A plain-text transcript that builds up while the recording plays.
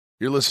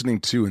You're listening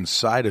to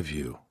Inside of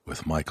You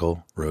with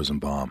Michael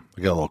Rosenbaum.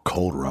 I got a little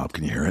cold, Rob.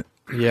 Can you hear it?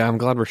 Yeah, I'm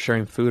glad we're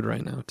sharing food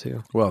right now,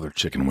 too. Well, they're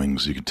chicken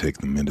wings. You can take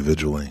them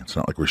individually. It's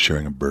not like we're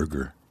sharing a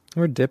burger.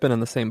 We're dipping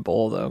in the same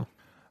bowl, though.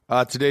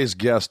 Today's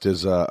guest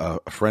is a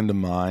friend of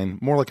mine,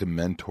 more like a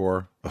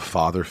mentor, a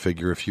father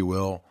figure, if you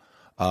will.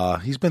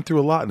 He's been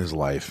through a lot in his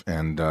life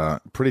and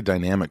pretty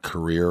dynamic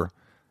career.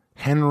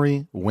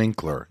 Henry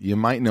Winkler. You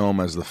might know him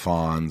as the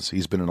Fonz.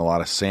 He's been in a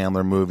lot of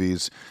Sandler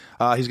movies.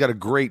 He's got a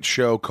great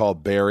show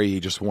called Barry. He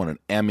just won an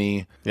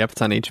Emmy. Yep,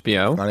 it's on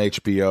HBO. On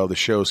HBO. The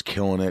show's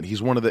killing it.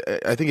 He's one of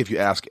the, I think if you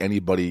ask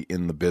anybody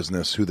in the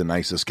business who the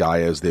nicest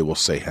guy is, they will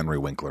say Henry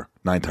Winkler.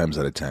 9 times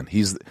out of 10.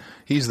 He's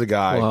the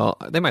guy. Well,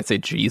 they might say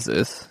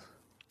Jesus.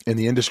 In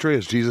the industry?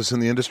 Is Jesus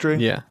in the industry?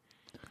 Yeah.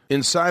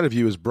 Inside of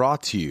You is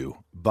brought to you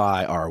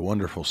by our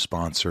wonderful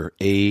sponsor,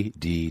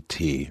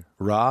 ADT.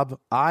 Rob,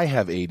 I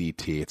have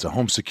ADT. It's a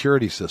home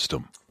security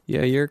system.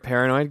 Yeah, you're a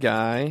paranoid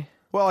guy.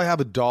 Well, I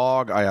have a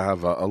dog. I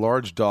have a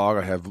large dog.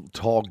 I have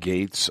tall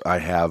gates. I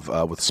have,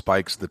 with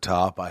spikes at the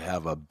top. I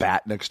have a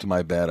bat next to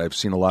my bed. I've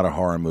seen a lot of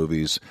horror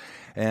movies.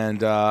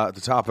 And to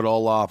top it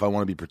all off, I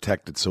want to be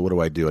protected. So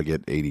what do? I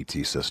get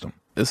ADT system.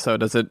 So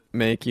does it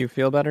make you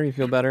feel better? You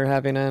feel better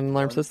having an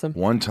alarm system?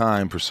 One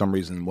time, for some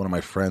reason, one of my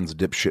friends,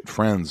 dipshit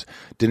friends,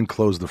 didn't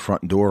close the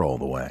front door all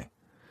the way.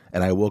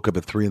 And I woke up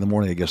at 3 a.m.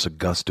 I guess a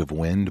gust of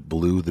wind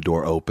blew the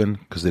door open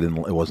because it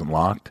wasn't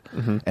locked.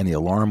 Mm-hmm. And the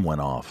alarm went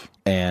off.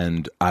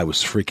 And I was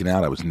freaking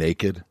out. I was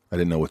naked. I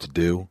didn't know what to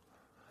do.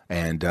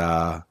 And,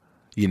 I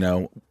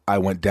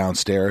went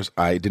downstairs.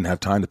 I didn't have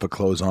time to put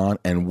clothes on.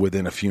 And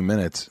within a few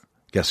minutes,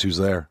 guess who's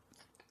there?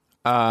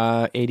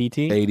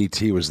 ADT?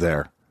 ADT was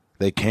there.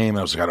 They came, and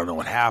I was like, I don't know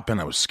what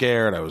happened. I was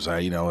scared. I was,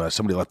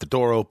 somebody left the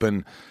door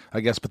open, I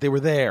guess, but they were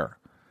there.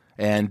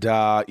 And,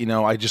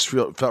 I just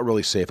felt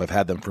really safe. I've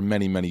had them for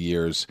many, many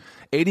years.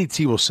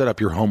 ADT will set up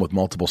your home with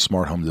multiple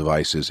smart home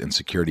devices and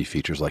security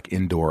features like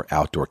indoor,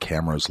 outdoor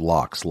cameras,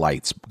 locks,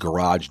 lights,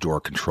 garage door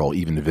control,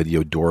 even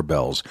video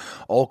doorbells,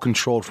 all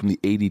controlled from the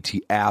ADT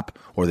app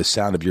or the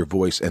sound of your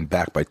voice and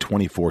backed by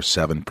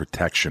 24/7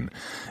 protection.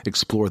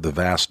 Explore the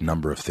vast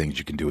number of things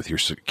you can do with your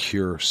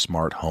secure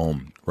smart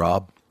home.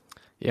 Rob?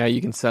 Yeah,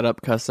 you can set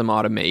up custom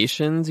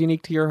automations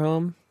unique to your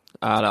home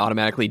to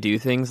automatically do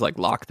things like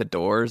lock the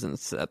doors and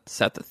set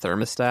the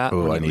thermostat.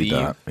 Oh, I need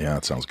that. Yeah,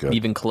 that sounds good.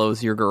 Even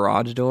close your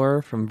garage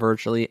door from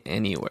virtually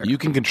anywhere. You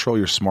can control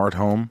your smart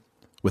home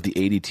with the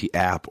ADT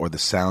app or the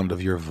sound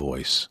of your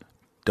voice.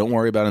 Don't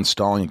worry about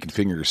installing and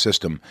configuring your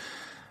system.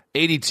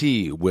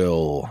 ADT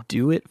will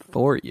do it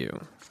for you.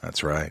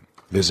 That's right.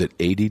 Visit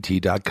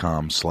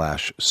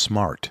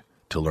ADT.com/smart.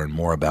 to learn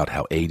more about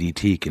how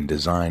ADT can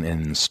design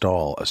and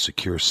install a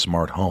secure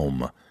smart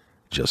home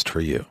just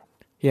for you.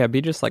 Yeah,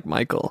 be just like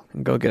Michael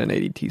and go get an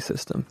ADT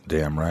system.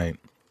 Damn right.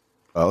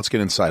 Let's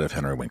get inside of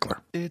Henry Winkler.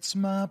 It's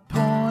my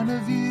point of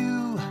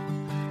view.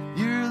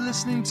 You're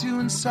listening to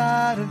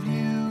Inside of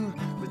You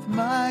with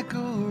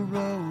Michael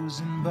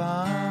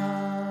Rosenbaum.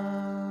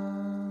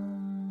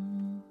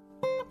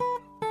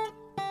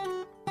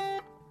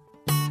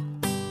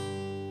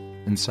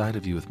 Inside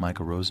of You with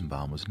Michael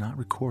Rosenbaum was not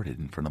recorded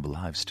in front of a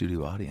live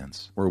studio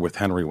audience. We're with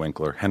Henry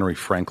Winkler, Henry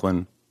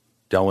Franklin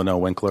Delano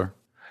Winkler.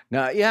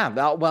 No, yeah,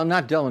 well,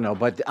 not Delano,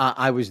 but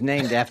I was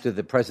named after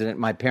the president.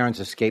 My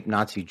parents escaped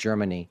Nazi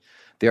Germany.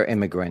 They're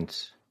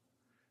immigrants.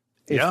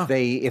 If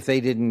they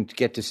didn't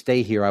get to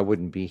stay here, I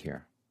wouldn't be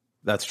here.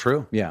 That's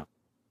true. Yeah,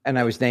 and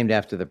I was named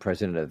after the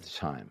president at the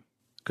time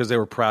because they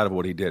were proud of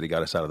what he did. He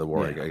got us out of the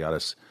war. Yeah. He got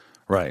us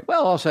right.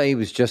 Well, also he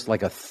was just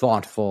like a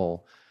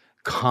thoughtful,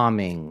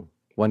 calming,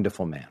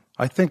 wonderful man.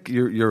 I think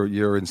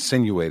you're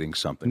insinuating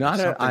something.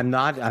 I'm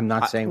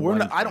not saying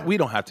we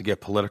don't have to get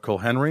political,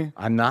 Henry.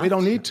 I'm not. We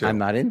don't need to. I'm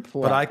not in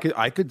for. But I could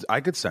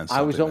sense something.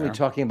 I was only there.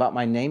 talking about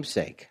my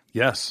namesake.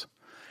 Yes.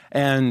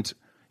 And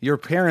your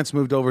parents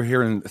moved over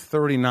here in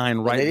 1939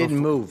 right They didn't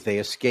move. They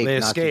escaped. They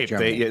Nazi escaped.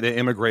 Germany. They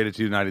immigrated to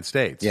the United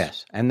States.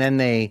 Yes. And then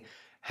they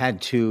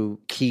had to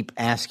keep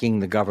asking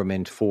the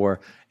government for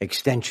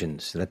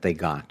extensions that they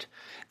got.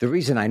 The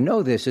reason I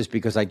know this is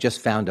because I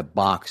just found a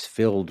box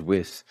filled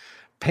with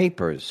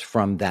papers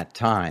from that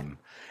time.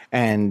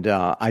 And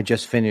I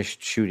just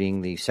finished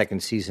shooting the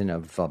second season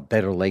of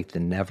Better Late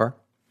Than Never.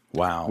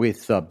 Wow.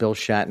 With Bill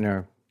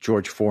Shatner,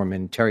 George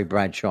Foreman, Terry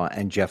Bradshaw,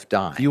 and Jeff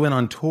Dye. You went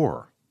on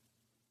tour.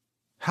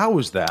 How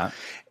was that?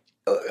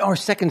 Our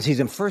second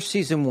season. First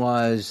season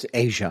was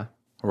Asia.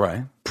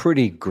 Right.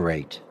 Pretty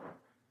great.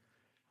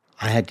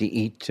 I had to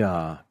eat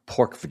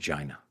pork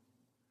vagina.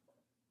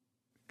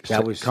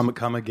 That was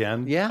come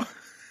again? Yeah.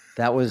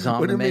 That was on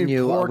What do the you mean,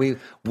 menu. pork? We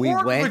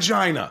Pork went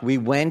vagina. We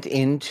went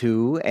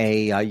into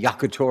a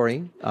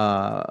yakitori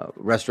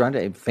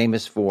restaurant,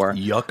 famous for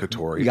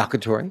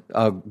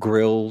yakitori,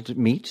 grilled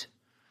meat.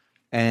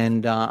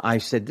 And I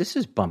said, "This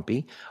is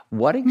bumpy.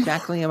 What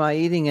exactly am I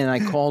eating?" And I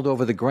called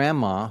over the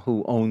grandma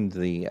who owned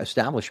the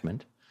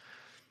establishment.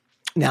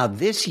 Now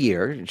this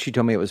year, she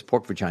told me it was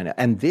pork vagina.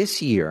 And this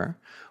year,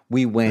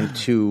 we went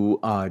to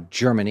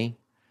Germany,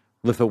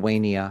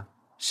 Lithuania,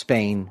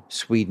 Spain,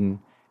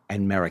 Sweden,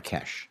 and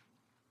Marrakesh.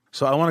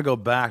 So I want to go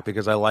back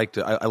because I like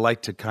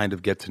to kind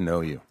of get to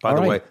know you. By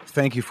the way,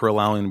 thank you for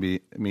allowing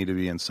me to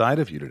be inside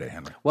of you today,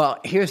 Henry. Well,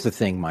 here's the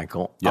thing,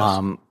 Michael.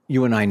 Yes.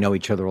 You and I know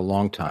each other a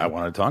long time. I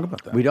want to talk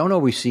about that. We don't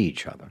always see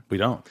each other. We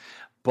don't.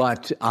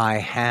 But I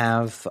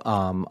have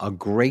a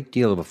great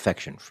deal of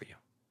affection for you.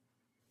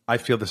 I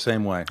feel the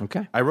same way.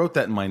 Okay. I wrote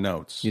that in my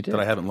notes You did. that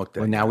I haven't looked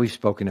at. Well, now we've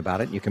spoken about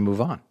it. You can move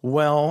on.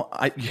 Well,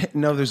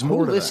 there's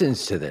more Who to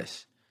listens to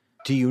this?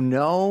 Do you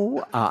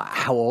know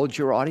how old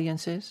your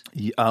audience is?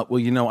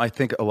 Well, I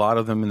think a lot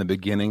of them in the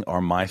beginning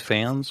are my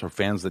fans or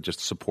fans that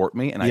just support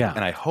me, and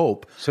I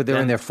hope. So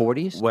they're in their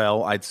 40s?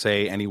 Well, I'd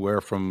say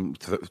anywhere from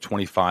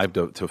 25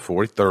 to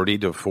 40, 30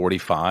 to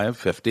 45,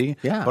 50.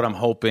 Yeah. But I'm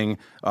hoping,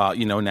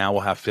 now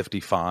we'll have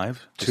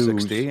 55 to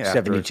 60.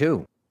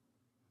 72.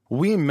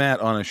 We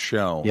met on a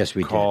show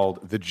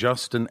called The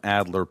Justin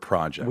Adler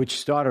Project. Which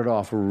started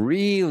off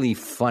really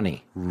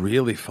funny.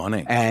 Really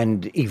funny.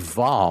 And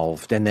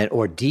evolved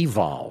or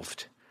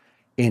devolved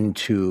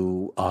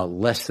into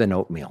Less Than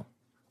Oatmeal.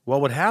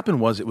 Well, what happened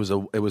was it was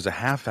a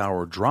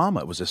half-hour drama.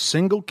 It was a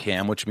single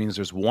cam, which means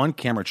there's one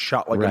camera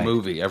shot like a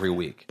movie every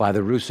week. By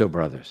the Russo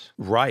brothers.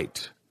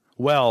 Right.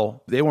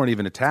 Well, they weren't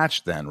even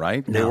attached then,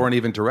 right? No. They weren't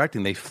even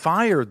directing. They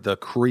fired the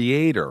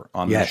creator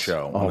on the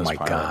show. Oh, my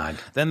God.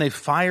 Then they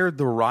fired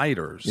the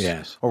writers.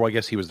 Yes. Or I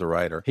guess he was the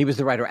writer. He was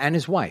the writer and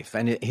his wife.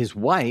 And his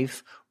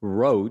wife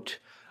wrote,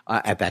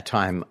 at that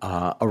time,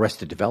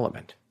 Arrested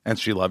Development. And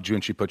she loved you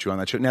and she put you on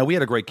that show. Now, we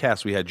had a great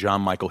cast. We had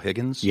John Michael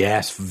Higgins.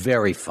 Yes,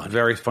 very funny.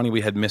 Very funny.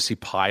 We had Missy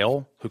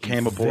Pyle, who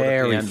came aboard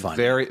Very at the end. funny.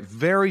 Very,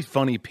 very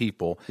funny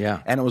people.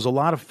 Yeah. And it was a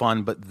lot of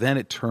fun, but then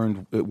it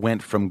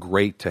went from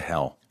great to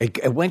hell.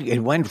 It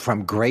went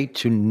from great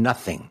to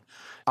nothing.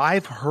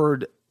 I've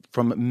heard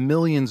from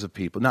millions of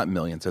people, not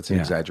millions, that's an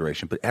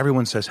exaggeration, but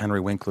everyone says Henry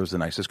Winkler's the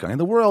nicest guy in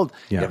the world.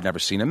 Yeah. I've never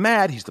seen him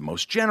mad. He's the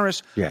most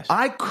generous. Yes.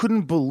 I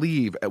couldn't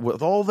believe,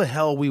 with all the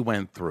hell we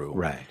went through,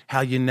 Right.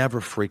 how you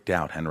never freaked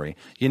out, Henry.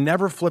 You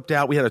never flipped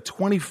out. We had a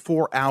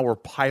 24-hour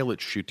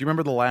pilot shoot. Do you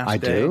remember the last day? I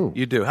do.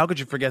 You do. How could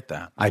you forget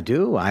that? I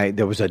do.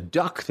 There was a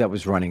duck that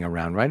was running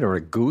around, right? Or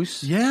a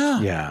goose? Yeah.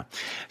 Yeah.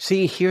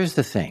 See, here's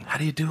the thing. How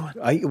do you do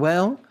it?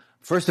 Well,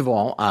 first of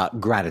all,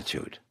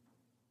 gratitude.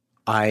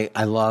 I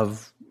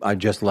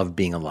just love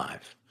being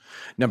alive.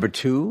 Number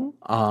two,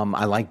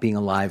 I like being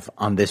alive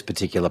on this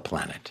particular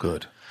planet.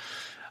 Good.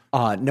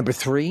 Number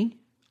three,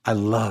 I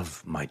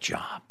love my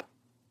job.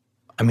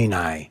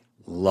 I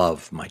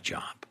love my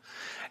job.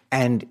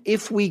 And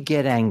if we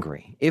get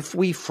angry, if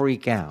we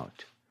freak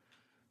out,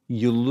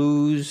 you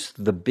lose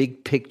the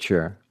big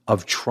picture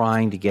of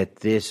trying to get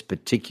this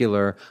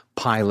particular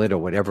pilot or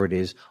whatever it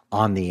is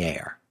on the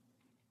air.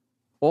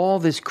 All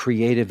this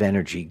creative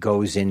energy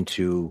goes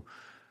into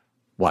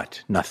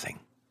what? Nothing.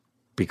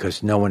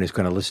 Because no one is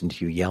going to listen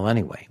to you yell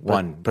anyway.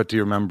 But do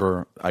you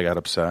remember I got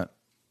upset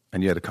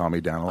and you had to calm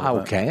me down a little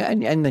bit? Okay,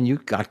 and then you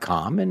got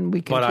calm and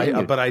we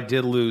continued. But I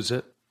did lose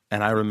it.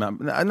 And I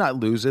remember, not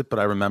lose it, but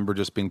I remember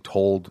just being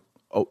told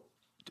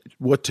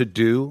what to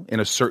do in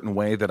a certain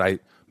way that I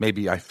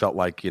felt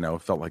like,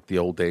 the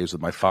old days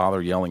with my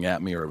father yelling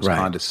at me, or it was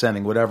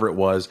condescending, whatever it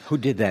was. Who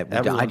did that?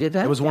 Everyone, I did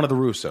that? It was one of the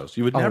Russos.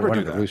 You would never one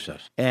do of the that.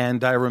 Russos.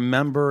 And I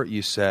remember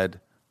you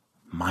said,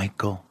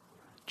 Michael,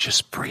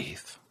 just breathe.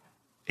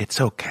 It's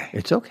okay.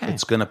 It's okay.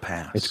 It's going to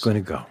pass. It's going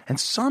to go. And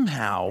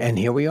somehow... And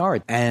here we are.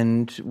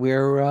 And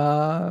we're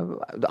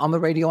on the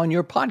radio on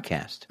your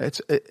podcast.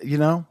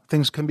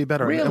 Things can be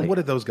better. Really? And what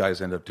did those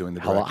guys end up doing?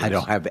 The I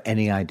don't have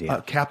any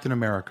idea. Captain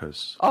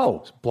America's.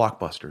 Oh.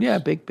 Blockbusters. Yeah,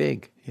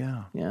 big.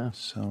 Yeah. Yeah.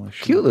 So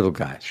cute little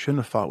guys.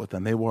 Shouldn't have fought with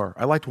them. They were.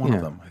 I liked one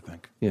of them, I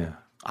think. Yeah.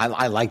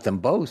 I like them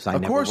both. I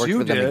of never course worked you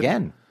for them did.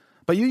 again.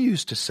 But you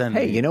used to send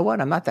Hey, me... you know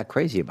what? I'm not that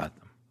crazy about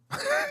them.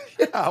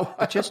 Yeah.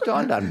 It just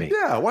dawned on me.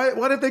 Yeah.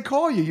 Why did they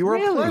call you? You were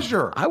Really? a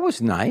pleasure. I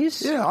was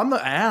nice. Yeah, I'm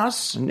the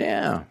ass.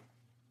 Yeah.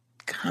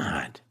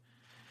 God.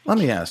 Let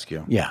me ask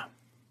you. Yeah.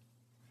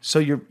 So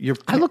you're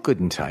I look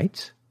good in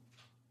tights.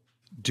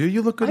 Do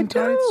you look good in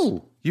tights?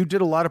 do. You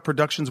did a lot of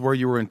productions where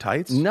you were in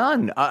tights?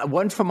 None.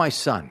 One for my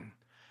son,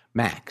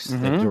 Max,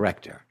 the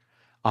director.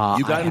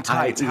 You got in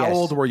tights. How yes.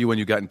 old were you when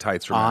you got in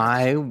tights?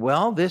 I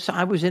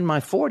was in my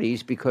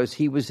 40s because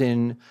he was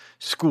in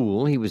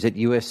school. He was at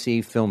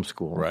USC Film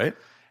School. Right.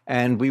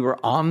 And we were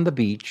on the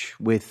beach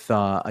with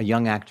a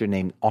young actor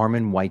named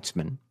Armin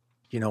Weitzman.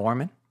 You know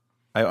Armin?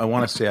 I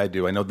want to say I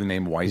do. I know the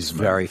name Weissman. He's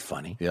very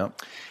funny. Yeah.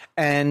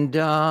 And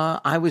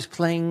I was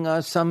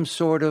playing some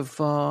sort of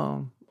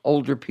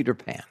older Peter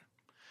Pan.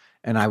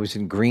 And I was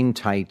in green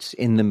tights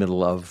in the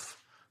middle of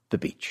the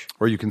beach.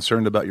 Were you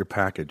concerned about your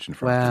package in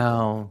front of you?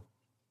 Well,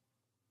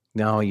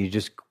 no, you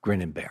just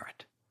grin and bear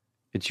it.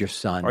 It's your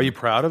son. Are you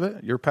proud of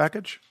it, your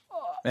package?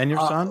 And your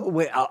son?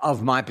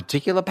 Of my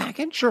particular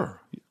package?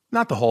 Sure.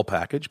 Not the whole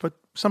package, but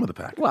some of the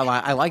package. Well,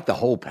 I like the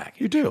whole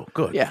package. You do?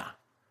 Good. Yeah.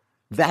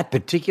 That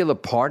particular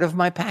part of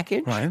my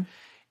package, Right.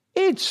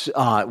 It's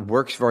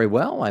works very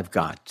well. I've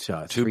got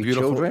Two three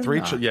beautiful,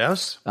 children.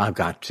 yes. I've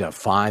got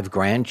 5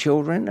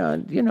 grandchildren.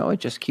 It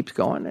just keeps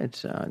going.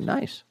 It's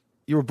nice.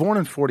 You were born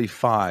in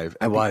 45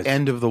 at the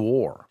end of the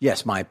war.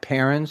 Yes, my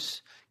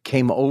parents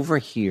came over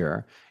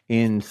here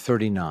in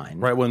 1939.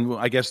 Right, when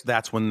I guess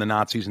that's when the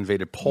Nazis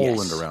invaded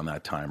Poland Yes. around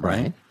that time,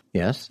 right?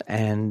 Yes,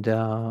 and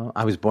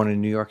I was born in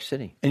New York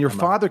City. And your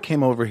father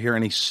came over here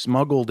and he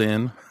smuggled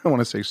in, I don't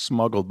want to say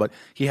smuggled, but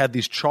he had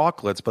these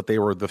chocolates, but they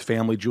were the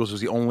family jewels. It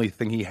was the only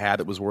thing he had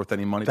that was worth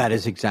any money. That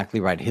is exactly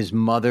right. His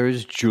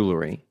mother's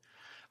jewelry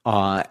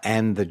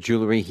and the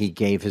jewelry he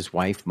gave his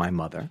wife, my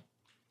mother,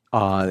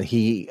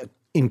 he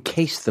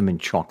encased them in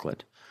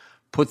chocolate,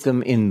 put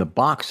them in the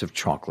box of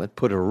chocolate,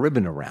 put a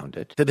ribbon around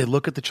it. Did they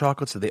look at the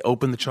chocolates? Did they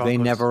open the chocolates?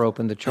 They never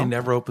opened the chocolate. They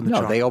never opened the No,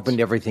 chocolates? they opened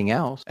everything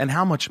else. And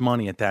how much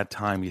money at that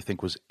time you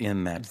think was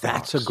in that box?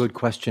 That's a good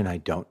question. I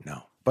don't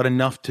know. But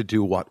enough to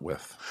do what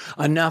with?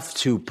 Enough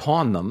to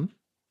pawn them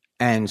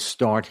and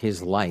start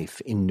his life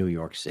in New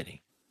York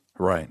City.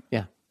 Right.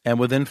 Yeah. And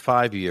within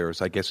 5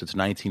 years, I guess it's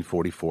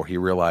 1944, he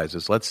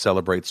realizes, let's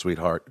celebrate,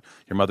 sweetheart.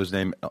 Your mother's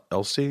name,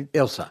 Elsie?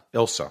 Ilsa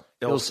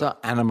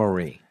Anna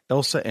Marie.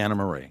 Elsa Anna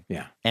Marie.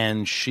 Yeah.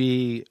 And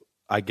she,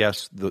 I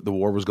guess, the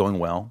war was going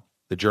well.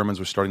 The Germans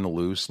were starting to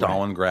lose.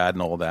 Stalingrad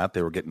and all that.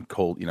 They were getting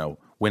cold,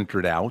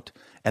 wintered out.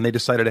 And they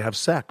decided to have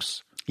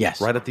sex. Yes.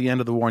 Right at the end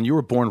of the war. And you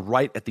were born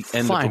right at the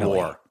end of the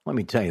war. Let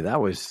me tell you,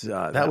 that was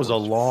a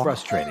long...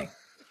 frustrating.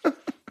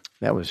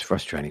 That was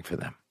frustrating for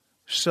them.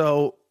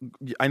 So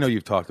I know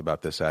you've talked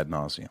about this ad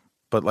nauseum,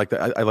 but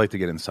I like to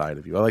get inside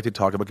of you. I like to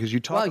talk about because you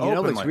talk. Well,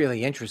 openly. What's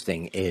really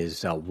interesting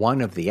is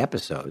one of the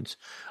episodes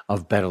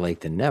of Better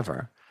Late Than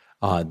Never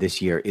this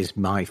year is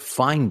my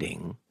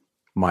finding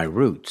my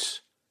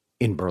roots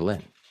in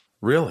Berlin.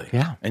 Really?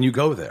 Yeah. And you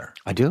go there?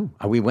 I do.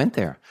 We went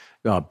there.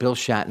 Bill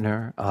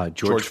Shatner,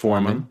 George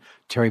Foreman,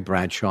 Terry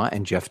Bradshaw,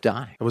 and Jeff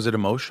Dye. Was it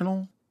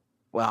emotional?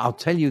 Well, I'll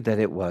tell you that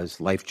it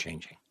was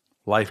life-changing.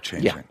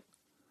 Life-changing. Yeah.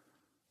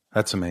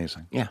 That's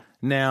amazing. Yeah.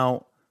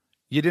 Now,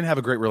 you didn't have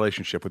a great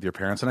relationship with your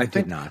parents, and I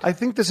think did not. I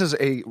think this is.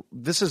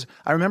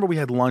 I remember we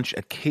had lunch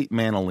at Kate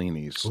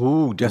Manalini's.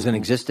 Ooh, doesn't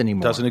exist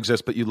anymore. Doesn't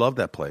exist, but you love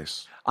that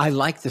place. I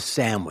like the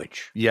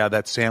sandwich. Yeah,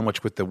 that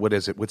sandwich with what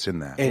is it? What's in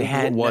that? It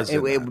had what was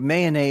in that?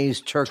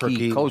 mayonnaise,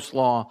 turkey,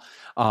 coleslaw,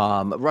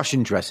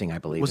 Russian dressing, I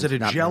believe. Was it a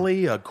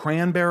jelly, a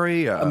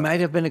cranberry? It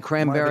might have been a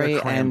cranberry,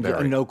 and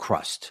no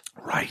crust.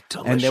 Right,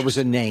 delicious. And there was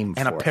a name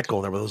for and it. a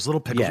pickle. There were those little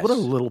pickles. Yes. What are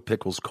little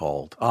pickles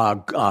called?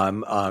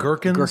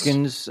 Gherkins?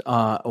 Gherkins,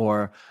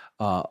 or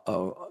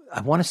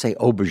I want to say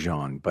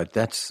aubergine, but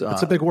that's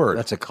a big word.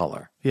 That's a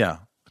color. Yeah,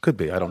 could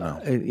be. I don't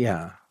know.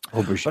 Yeah.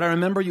 Aubergine. But I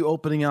remember you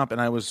opening up,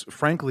 and I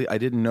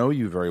didn't know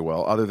you very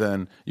well, other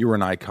than you were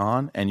an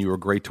icon, and you were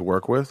great to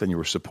work with, and you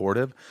were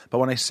supportive. But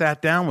when I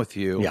sat down with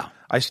you,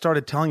 I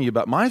started telling you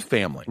about my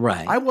family.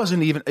 Right.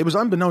 It was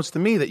unbeknownst to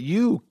me that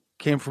you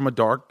came from a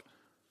dark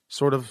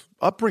sort of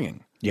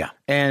upbringing. Yeah.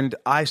 And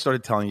I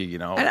started telling you,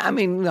 And I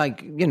mean,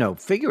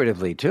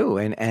 figuratively too,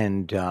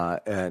 and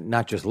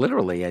not just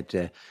literally.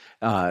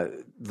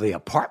 The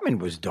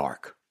apartment was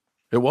dark.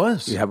 It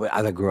was. Yeah,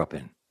 I grew up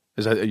in.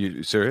 Are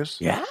you serious?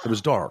 Yeah. It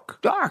was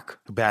dark. Dark.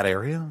 A bad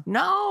area?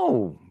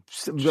 No.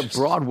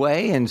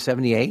 Broadway and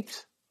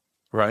 78th.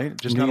 Right.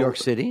 Just New York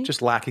City.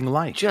 Just lacking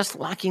light. Just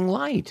lacking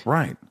light.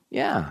 Right.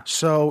 Yeah.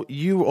 So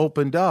you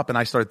opened up, and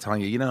I started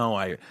telling you,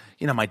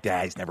 my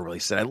dad's never really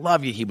said I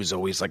love you. He was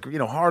always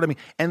hard on me.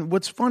 And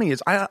what's funny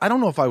is I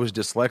don't know if I was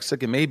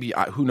dyslexic, and maybe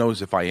who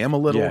knows if I am a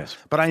little. Yes.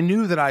 But I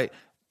knew that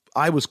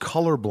I was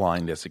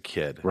colorblind as a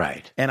kid.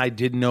 Right. And I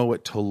didn't know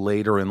it till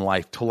later in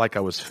life, till I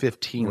was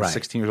 15,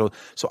 16 years old.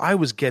 So I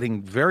was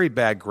getting very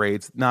bad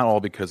grades, not all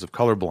because of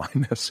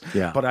colorblindness.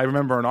 Yeah. But I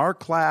remember in our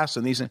class,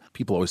 and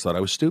people always thought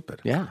I was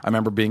stupid. Yeah. I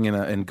remember being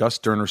in Gus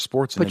Sterner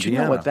Sports in Indiana.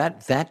 But you know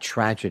what? That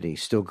tragedy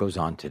still goes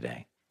on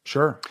today.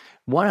 Sure.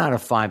 1 out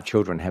of 5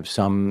 children have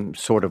some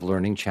sort of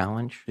learning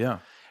challenge. Yeah.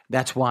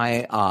 That's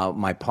why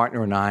my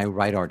partner and I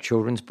write our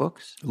children's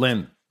books.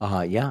 Lynn.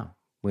 Yeah.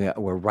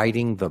 We're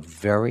writing the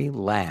very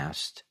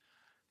last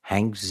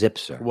Hank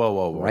Zipser.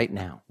 Whoa. Right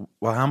now.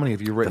 Well, how many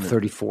have you written? The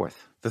 34th.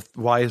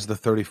 Why is the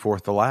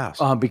 34th the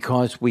last?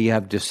 Because we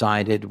have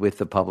decided with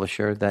the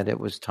publisher that it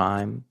was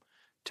time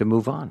to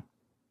move on.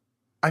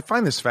 I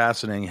find this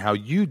fascinating how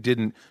you're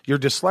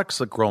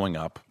dyslexic growing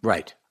up.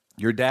 Right.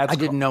 Your dad's... I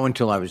didn't know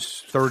until I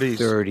was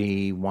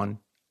 31.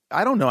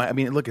 I don't know. I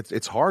mean, look,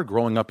 it's hard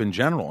growing up in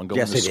general and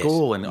going to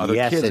school and other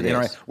kids. It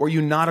is. Were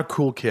you not a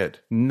cool kid?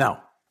 No.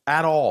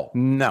 At all?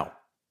 No.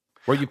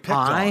 Were you picked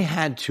on? I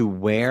had to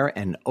wear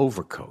an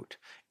overcoat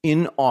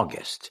in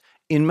August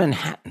in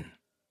Manhattan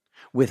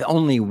with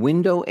only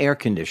window air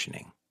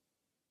conditioning.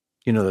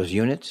 You know those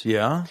units?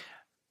 Yeah.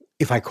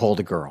 If I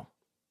called a girl,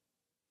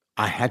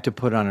 I had to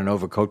put on an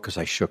overcoat because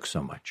I shook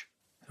so much.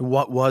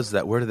 What was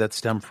that? Where did that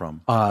stem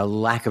from?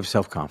 Lack of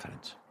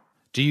self-confidence.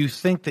 Do you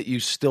think that you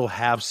still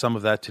have some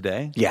of that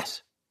today?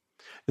 Yes.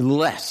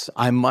 Less,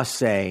 I must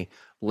say,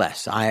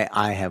 less.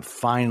 I have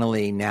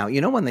finally now,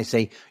 when they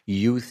say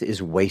youth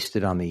is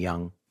wasted on the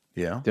young?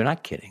 Yeah. They're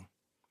not kidding.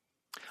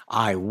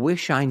 I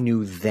wish I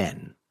knew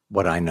then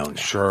what I know now.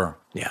 Sure.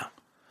 Yeah.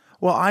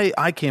 Well,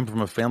 I came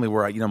from a family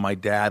where, my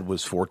dad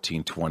was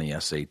 14, 20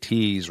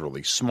 SATs,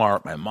 really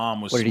smart. My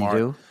mom was smart. What did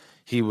he do?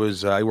 He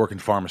worked in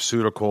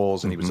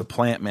pharmaceuticals, and he was a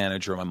plant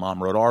manager. My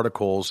mom wrote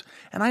articles,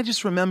 and I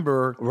just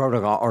remember Wrote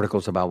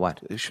articles about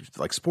what?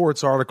 like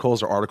sports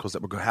articles or articles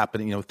that were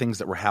happening, things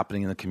that were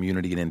happening in the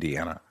community in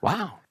Indiana.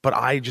 Wow. But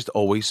I just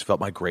always felt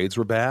my grades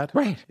were bad.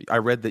 Right. I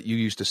read that you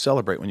used to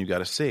celebrate when you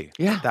got a C.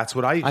 Yeah. That's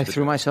what I used to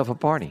threw do. myself a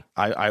party.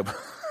 I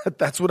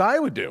that's what I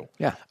would do.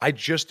 Yeah. I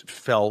just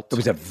felt It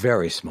was a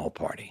very small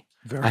party.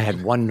 I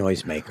had one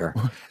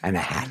noisemaker and a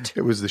hat.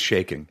 it was the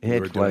shaking you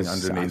were It doing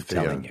was, underneath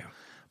I'm telling you.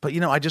 But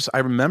I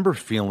remember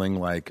feeling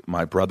like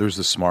my brother's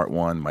the smart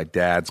one, my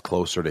dad's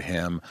closer to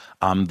him,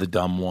 I'm the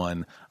dumb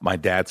one, my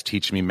dad's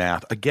teaching me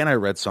math. Again, I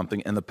read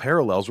something and the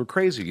parallels were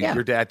crazy. Yeah.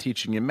 Your dad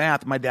teaching you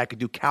math, my dad could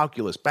do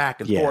calculus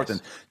back and Yes. forth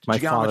and My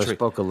geometry. father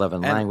spoke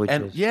 11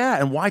 languages.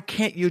 And why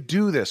can't you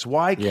do this?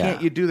 Why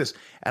can't you do this?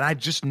 And I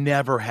just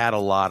never had a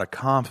lot of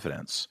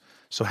confidence.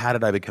 So how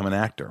did I become an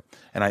actor?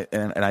 And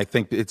I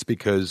think it's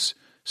because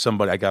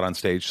I got on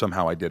stage,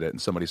 somehow I did it,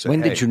 and somebody said,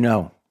 When hey, did you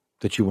know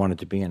that you wanted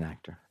to be an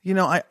actor?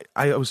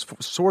 I was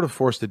sort of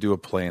forced to do a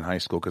play in high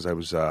school because I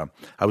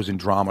was in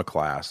drama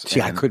class.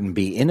 See, I couldn't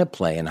be in a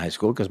play in high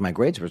school because my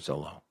grades were so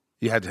low.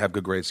 You had to have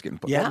good grades to get in.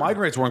 Yeah. Well, my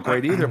grades weren't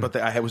great either, but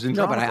I was in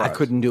drama No, but I class.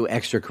 couldn't do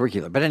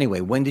extracurricular. But anyway,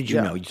 when did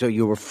you know? So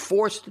you were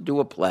forced to do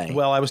a play.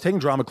 Well, I was taking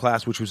drama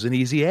class, which was an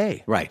easy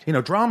A. Right.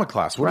 Drama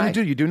class. What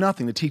do? You do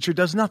nothing. The teacher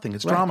does nothing.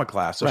 It's drama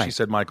class. So she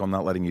said, Michael, I'm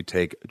not letting you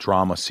take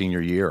drama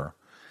senior year.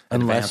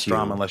 Advanced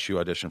drama unless you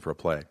audition for a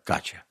play.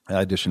 Gotcha.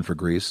 I auditioned for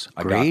Grease.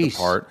 I got the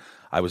part.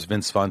 I was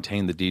Vince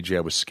Fontaine, the DJ.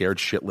 I was scared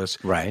shitless.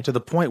 Right. To the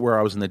point where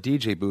I was in the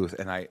DJ booth,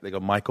 and they go,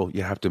 Michael,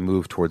 you have to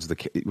move towards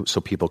so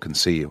people can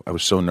see you. I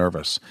was so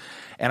nervous.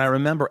 And I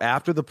remember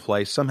after the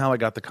play, somehow I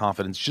got the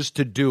confidence just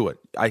to do it.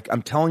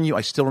 I'm telling you,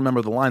 I still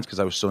remember the lines because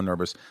I was so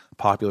nervous. A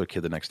popular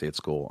kid the next day at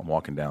school, I'm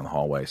walking down the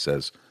hallway,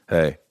 says,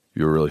 hey,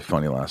 you were really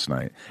funny last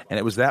night. And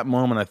it was that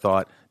moment I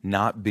thought,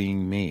 not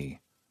being me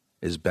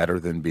is better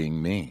than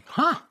being me.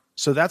 Huh.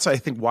 So that's, I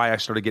think, why I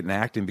started getting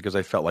acting, because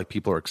I felt like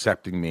people are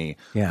accepting me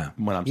when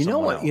I'm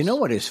someone else. You know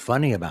what is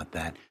funny about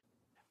that?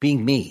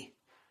 Being me,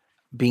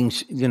 being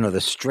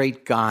the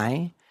straight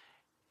guy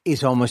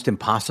is almost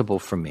impossible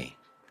for me.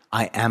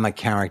 I am a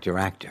character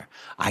actor.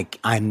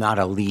 I'm not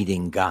a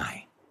leading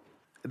guy.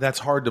 That's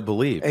hard to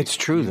believe. It's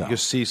true, though. You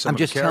see some I'm of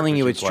the just telling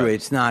you it's characters true. play.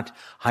 It's not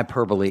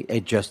hyperbole.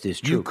 It just is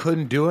true. You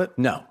couldn't do it?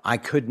 No, I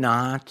could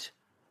not.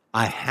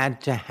 I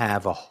had to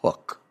have a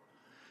hook.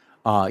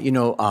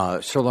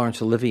 Sir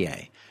Laurence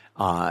Olivier,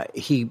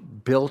 he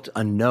built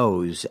a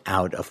nose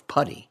out of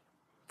putty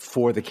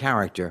for the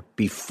character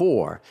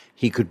before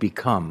he could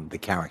become the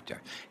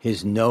character.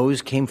 His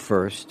nose came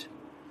first,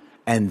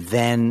 and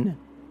then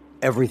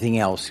everything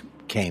else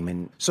came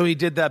in. So he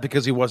did that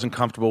because he wasn't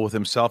comfortable with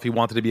himself. He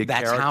wanted to be a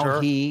character? That's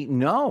how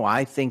no,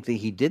 I think that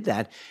he did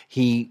that.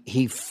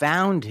 He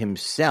found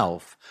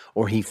himself,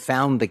 or he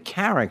found the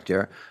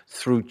character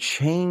through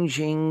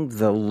changing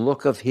the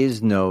look of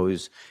his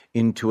nose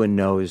into a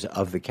nose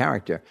of the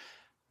character.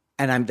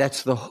 And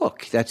that's the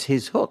hook. That's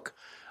his hook.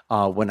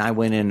 When I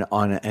went in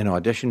on an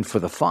audition for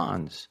the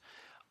Fonz,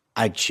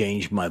 I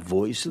changed my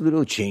voice a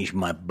little, changed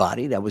my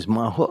body. That was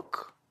my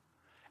hook.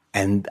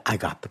 And I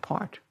got the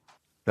part.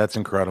 That's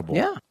incredible.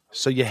 Yeah.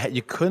 So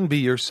you couldn't be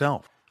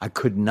yourself. I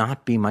could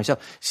not be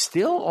myself.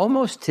 Still,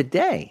 almost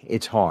today,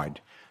 it's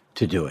hard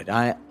to do it.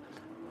 I'm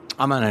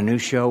on a new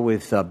show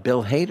with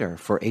Bill Hader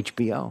for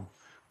HBO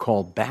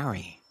called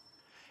Barry.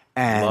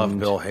 And Love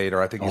Bill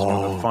Hader. I think he's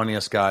one of the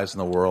funniest guys in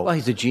the world. Well,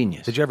 he's a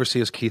genius. Did you ever see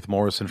his Keith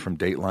Morrison from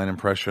Dateline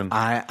impression?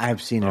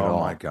 I've seen it all.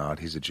 Oh, my God.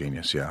 He's a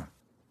genius, yeah.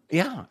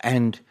 Yeah,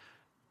 and,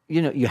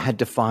 you had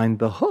to find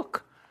the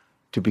hook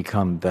to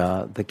become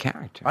the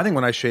character. I think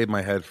when I shaved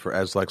my head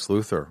as Lex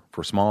Luthor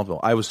for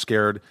Smallville, I was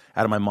scared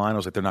out of my mind. I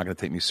was like, they're not going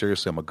to take me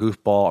seriously. I'm a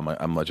goofball.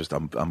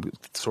 I'm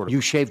sort of. You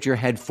shaved your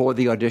head for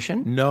the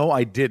audition? No,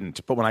 I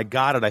didn't. But when I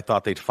got it, I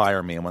thought they'd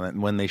fire me. And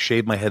when they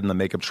shaved my head in the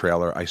makeup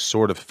trailer, I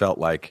sort of felt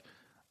like,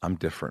 I'm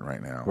different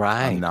right now.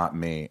 Right. I'm not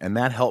me. And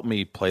that helped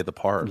me play the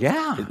part.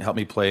 Yeah. It helped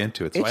me play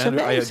into it. So It's I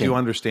amazing. do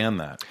understand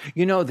that.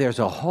 There's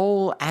a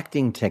whole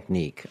acting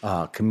technique,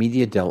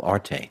 commedia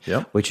dell'arte,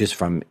 which is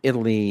from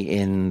Italy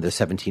in the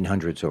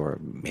 1700s or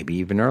maybe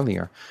even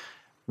earlier,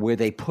 where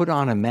they put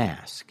on a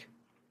mask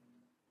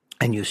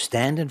and you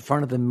stand in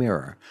front of the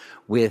mirror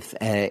with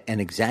an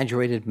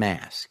exaggerated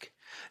mask,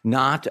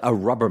 not a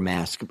rubber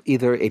mask.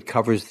 Either it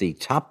covers the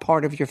top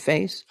part of your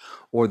face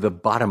or the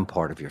bottom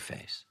part of your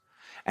face.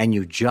 And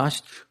you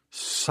just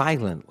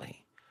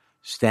silently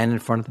stand in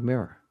front of the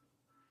mirror.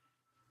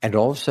 And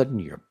all of a sudden,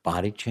 your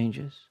body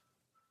changes,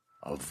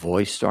 a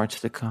voice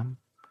starts to come,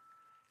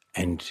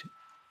 and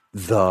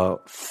the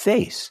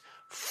face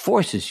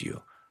forces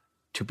you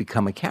to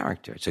become a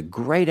character. It's a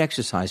great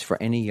exercise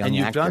for any young actor.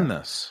 And you've done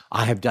this.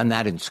 I have done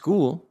that in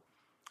school.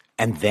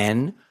 And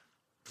then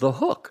the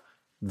hook,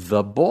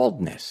 the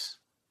baldness,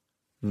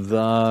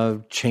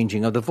 the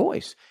changing of the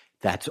voice.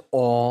 That's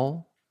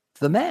all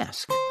the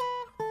mask.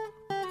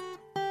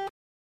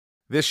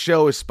 This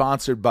show is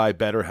sponsored by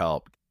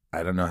BetterHelp.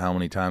 I don't know how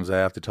many times I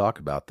have to talk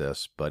about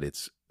this, but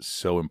it's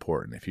so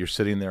important. If you're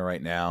sitting there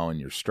right now and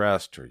you're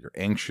stressed or you're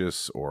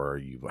anxious or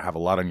you have a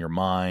lot on your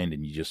mind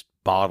and you just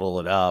bottle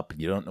it up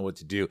and you don't know what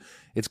to do,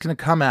 it's going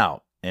to come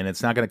out, and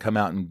it's not going to come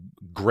out in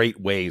great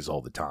ways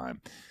all the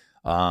time.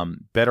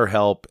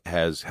 BetterHelp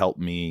has helped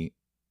me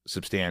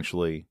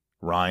substantially.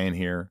 Ryan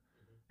here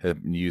has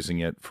been using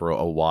it for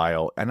a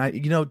while. And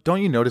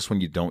don't you notice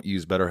when you don't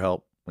use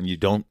BetterHelp, when you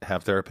don't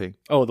have therapy?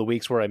 Oh, the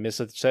weeks where I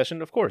miss a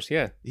session? Of course,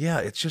 yeah. Yeah,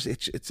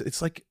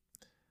 it's like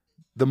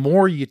the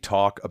more you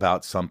talk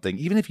about something,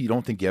 even if you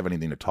don't think you have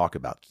anything to talk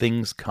about,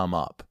 things come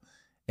up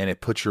and it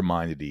puts your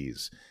mind at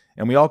ease.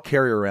 And we all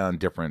carry around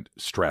different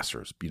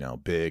stressors,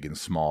 big and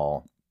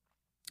small.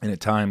 And at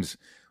times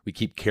we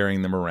keep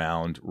carrying them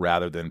around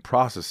rather than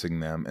processing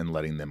them and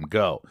letting them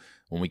go.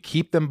 When we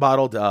keep them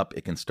bottled up,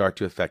 it can start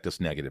to affect us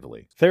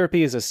negatively.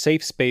 Therapy is a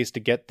safe space to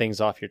get things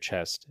off your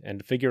chest and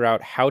to figure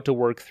out how to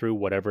work through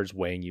whatever's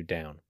weighing you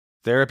down.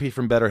 Therapy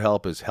from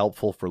BetterHelp is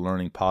helpful for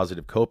learning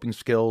positive coping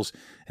skills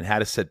and how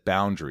to set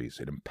boundaries.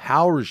 It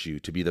empowers you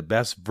to be the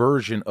best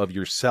version of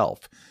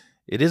yourself.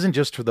 It isn't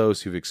just for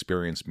those who've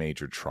experienced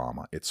major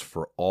trauma. It's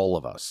for all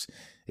of us.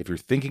 If you're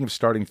thinking of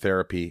starting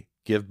therapy,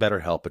 give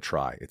BetterHelp a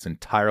try. It's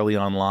entirely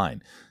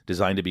online,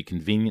 designed to be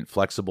convenient,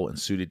 flexible, and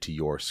suited to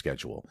your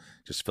schedule.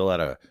 Just fill out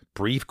a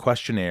brief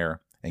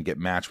questionnaire and get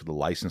matched with a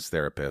licensed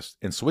therapist,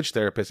 and switch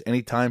therapists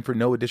anytime for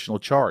no additional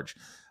charge.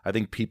 I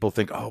think people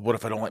think, oh, what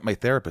if I don't like my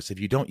therapist? If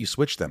you don't, you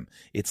switch them.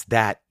 It's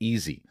that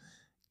easy.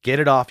 Get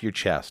it off your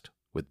chest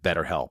with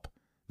BetterHelp.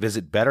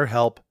 Visit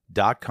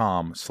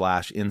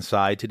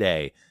BetterHelp.com/inside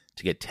today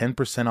to get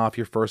 10% off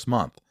your first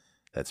month.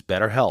 That's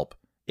BetterHelp,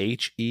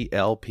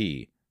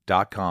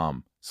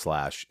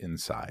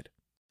 HELP.com/inside.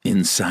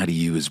 Inside of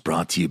You is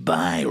brought to you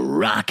by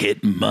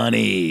Rocket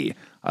Money.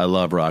 I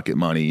love Rocket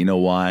Money. You know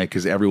why?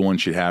 Because everyone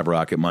should have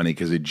Rocket Money,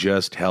 because it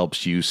just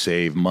helps you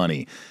save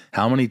money.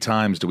 How many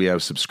times do we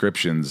have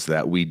subscriptions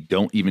that we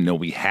don't even know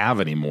we have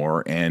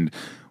anymore, and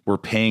we're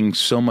paying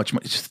so much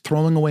money, just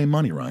throwing away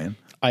money, Ryan?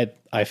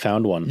 I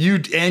found one. You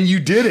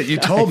did it. You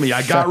told me.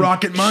 I got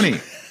Rocket Money.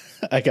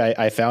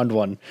 I found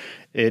one.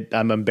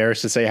 I'm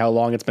embarrassed to say how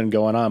long it's been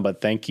going on, but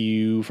thank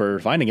you for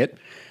finding it.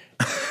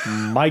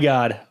 My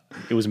God,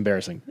 it was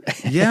embarrassing.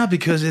 Yeah,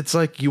 because it's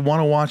like you want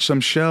to watch some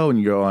show and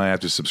you go, I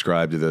have to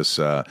subscribe to this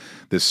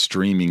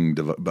streaming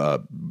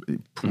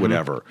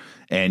whatever.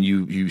 And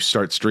you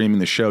start streaming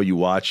the show, you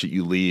watch it,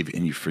 you leave,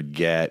 and you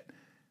forget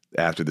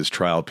after this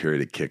trial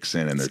period it kicks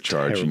in and they're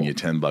charging you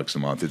 $10 a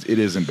month. It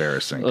is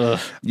embarrassing.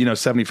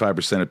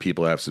 75% of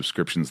people have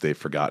subscriptions they've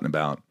forgotten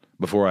about.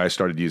 Before I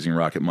started using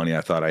Rocket Money,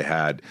 I thought I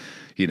had,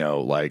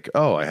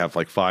 I have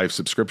like 5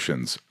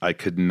 subscriptions. I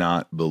could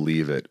not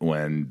believe it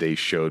when they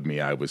showed me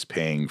I was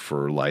paying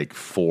for like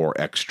 4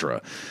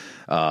 extra.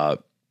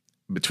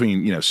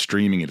 Between,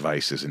 streaming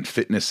devices and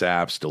fitness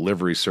apps,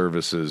 delivery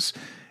services,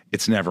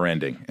 it's never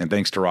ending. And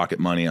thanks to Rocket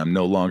Money, I'm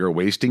no longer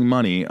wasting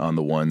money on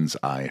the ones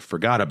I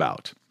forgot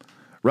about.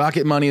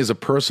 Rocket Money is a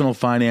personal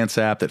finance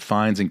app that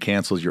finds and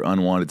cancels your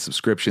unwanted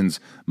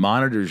subscriptions,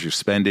 monitors your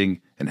spending,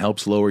 and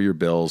helps lower your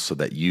bills so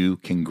that you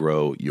can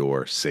grow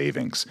your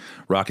savings.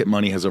 Rocket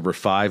Money has over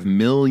 5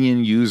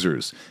 million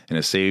users and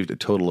has saved a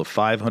total of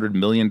 $500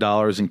 million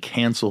in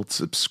canceled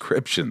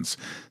subscriptions,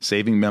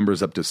 saving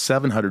members up to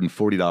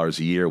 $740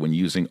 a year when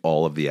using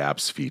all of the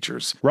app's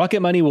features.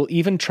 Rocket Money will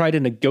even try to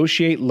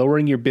negotiate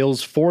lowering your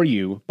bills for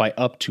you by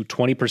up to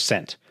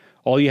 20%.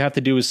 All you have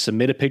to do is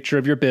submit a picture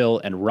of your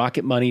bill, and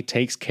Rocket Money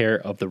takes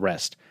care of the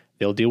rest.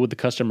 They'll deal with the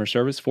customer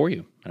service for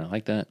you. And I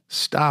like that.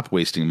 Stop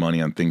wasting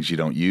money on things you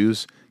don't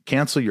use.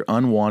 Cancel your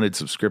unwanted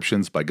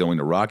subscriptions by going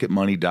to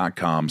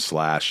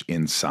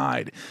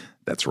rocketmoney.com/inside.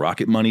 That's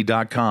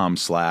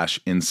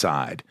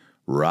rocketmoney.com/inside.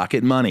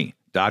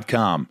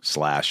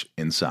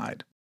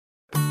 rocketmoney.com/inside.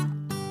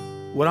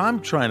 What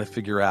I'm trying to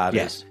figure out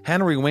is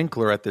Henry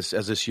Winkler as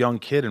this young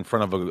kid in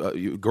front of a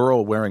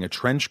girl wearing a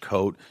trench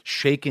coat,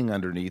 shaking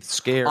underneath,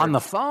 scared. On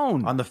the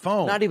phone.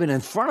 Not even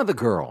in front of the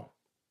girl.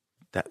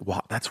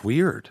 That's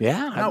weird.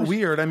 Yeah. Not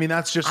weird. I mean,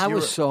 that's just... I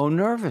was so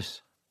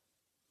nervous.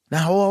 Now,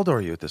 how old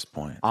are you at this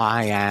point?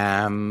 I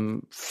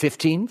am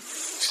 15,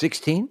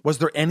 16. Was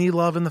there any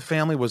love in the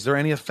family? Was there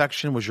any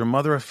affection? Was your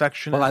mother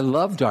affectionate? Well, I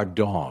loved our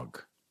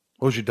dog.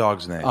 What was your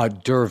dog's name?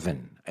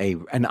 Dervin,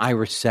 an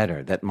Irish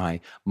setter that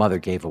my mother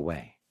gave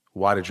away.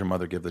 Why did your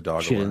mother give the dog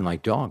away? She didn't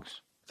like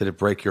dogs. Did it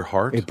break your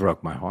heart? It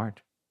broke my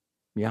heart.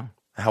 Yeah.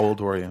 How old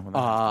were you?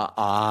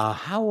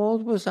 How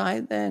old was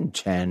I then?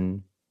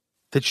 10.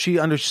 Did she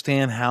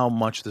understand how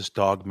much this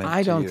dog meant to you?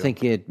 I don't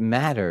think it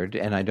mattered,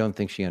 and I don't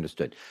think she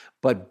understood.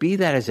 But be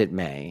that as it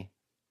may,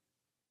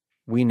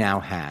 we now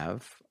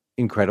have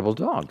incredible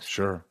dogs.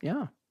 Sure.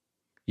 Yeah.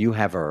 You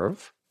have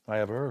Irv. I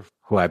have Irv.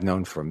 Who I've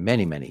known for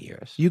many, many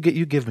years. You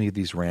give me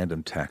these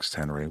random texts,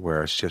 Henry,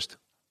 where it's just,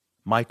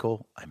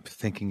 Michael, I'm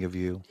thinking of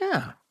you.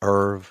 Yeah.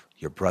 Irv,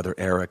 your brother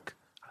Eric,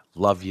 I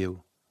love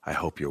you. I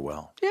hope you're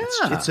well. Yeah.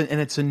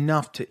 It's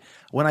enough to...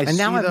 And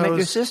now I've met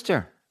your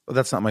sister. Oh,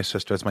 that's not my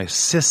sister. It's my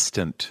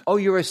assistant. Oh,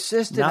 your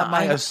assistant. Not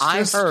my sister.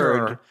 I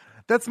heard.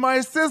 That's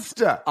my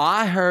sister.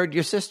 I heard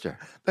your sister.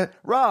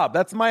 Rob,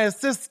 that's my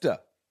sister.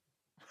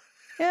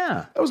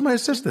 Yeah. That was my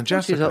assistant,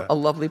 Jessica. She's a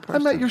lovely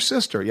person. I met your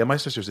sister. Yeah, my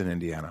sister's in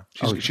Indiana.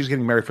 She's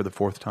getting married for the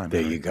 4th time.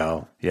 There you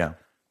go. Yeah.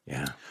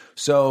 Yeah.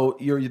 So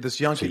you're this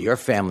young So kid. your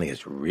family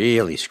is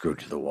really screwed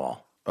to the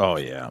wall. Oh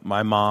yeah,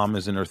 my mom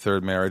is in her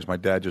 3rd marriage. My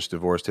dad just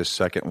divorced his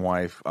 2nd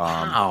wife.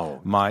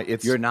 Wow.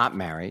 You're not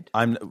married.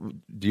 Are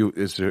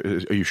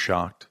you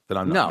shocked that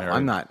I'm not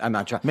married? No, I'm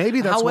not shocked.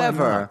 Maybe that's why I'm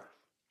However, not.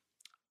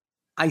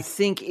 I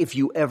think if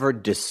you ever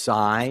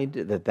decide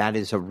that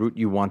is a route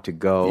you want to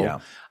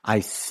go, I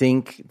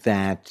think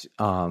that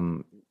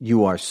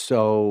you are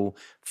so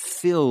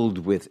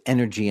filled with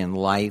energy and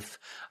life.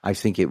 I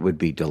think it would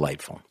be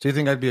delightful. Do you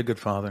think I'd be a good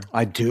father?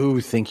 I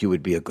do think you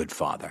would be a good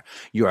father.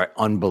 You are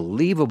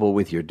unbelievable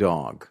with your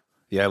dog.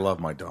 Yeah, I love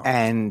my dog.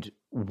 And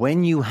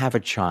when you have a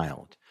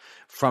child,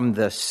 from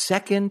the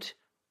second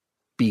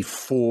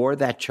before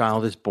that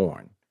child is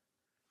born,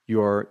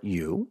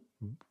 you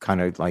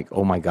kind of like,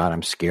 oh my God,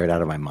 I'm scared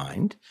out of my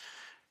mind.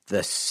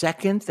 The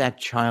second that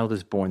child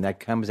is born, that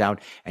comes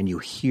out and you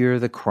hear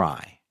the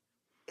cry,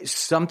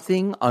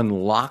 something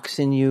unlocks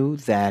in you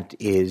that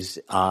is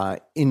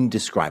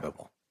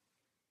indescribable.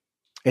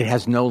 It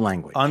has no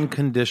language.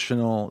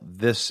 Unconditional,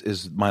 this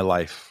is my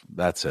life.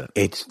 That's it.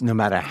 It's no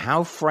matter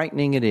how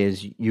frightening it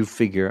is, you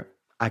figure,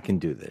 I can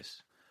do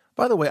this.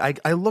 By the way,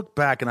 I look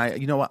back and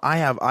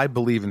I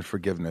believe in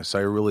forgiveness. I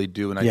really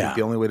do. And I think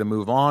the only way to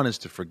move on is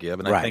to forgive.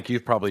 And I think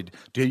you've probably,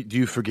 do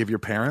you forgive your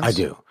parents? I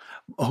do.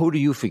 Who do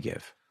you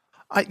forgive?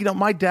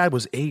 My dad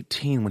was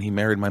 18 when he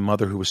married my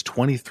mother, who was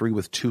 23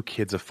 with 2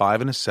 kids, a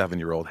 5 and a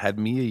 7-year-old, had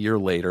me a year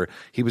later.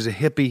 He was a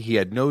hippie. He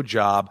had no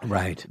job.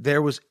 Right. It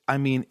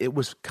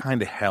was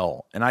kind of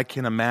hell. And I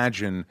can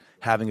imagine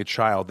having a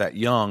child that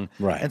young.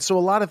 Right. And so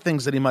a lot of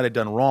things that he might have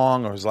done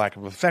wrong or his lack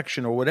of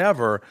affection or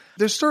whatever,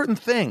 there's certain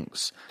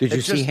things. Did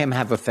you see him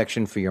have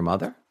affection for your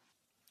mother?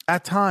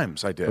 At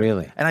times I did.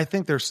 Really? And I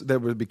think there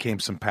became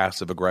some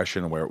passive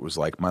aggression where it was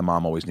like my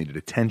mom always needed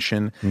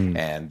attention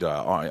and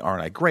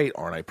aren't I great?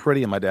 Aren't I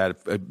pretty? And my dad,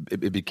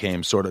 it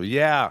became sort of,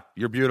 yeah,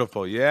 you're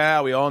beautiful.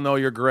 Yeah, we all know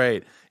you're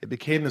great. It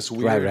became this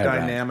weird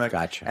dynamic.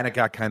 Gotcha. And it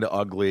got kind of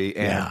ugly.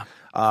 And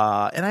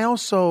and I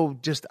also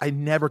I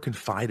never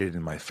confided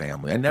in my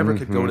family. I never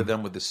could go to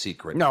them with the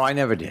secret. No, I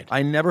never did.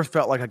 I never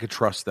felt like I could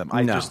trust them.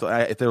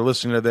 If they're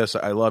listening to this,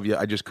 I love you.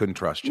 I just couldn't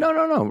trust you.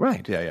 No,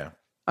 right. Yeah.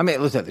 I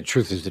mean, listen, the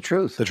truth is the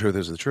truth. The truth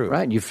is the truth.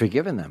 Right, you've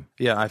forgiven them.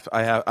 Yeah,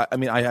 I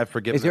have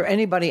forgiven Is there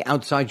anybody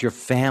outside your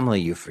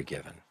family you've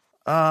forgiven?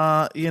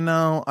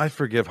 I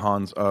forgive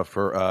Hans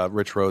for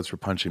Rich Rhodes for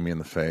punching me in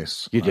the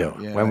face. You do?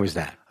 When was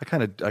that?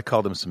 I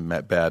called him some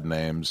bad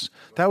names.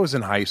 That was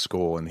in high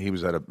school, and he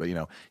was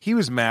he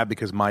was mad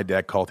because my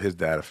dad called his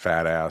dad a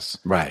fat ass.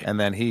 Right. And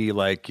then he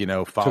took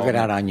it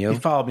out on you? He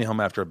followed me home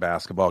after a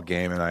basketball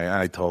game, and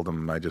I told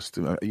him I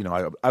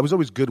was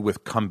always good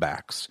with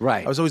comebacks.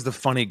 Right. I was always the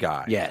funny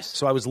guy. Yes.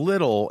 So I was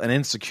little and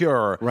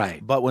insecure.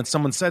 Right. But when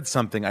someone said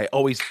something, I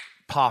always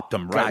popped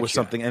him with Gotcha.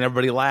 something, and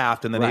everybody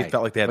laughed, and then they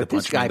felt like they had But to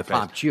punch this me guy in the face.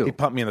 popped you. He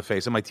pumped me in the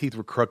face, and my teeth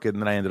were crooked, and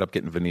then I ended up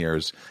getting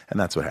veneers, and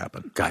that's what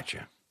happened.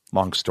 Gotcha.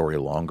 Long story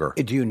longer.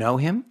 Do you know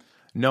him?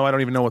 No, I don't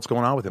even know what's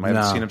going on with him. I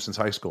haven't seen him since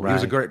high school. He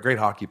was a great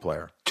hockey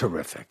player.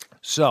 Terrific.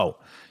 So,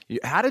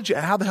 how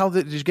the hell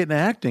did you get into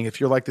acting if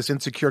you're like this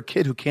insecure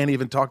kid who can't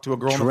even talk to a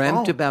girl on the phone?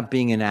 Dreamt about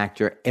being an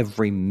actor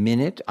every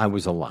minute I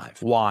was alive.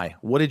 Why?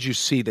 What did you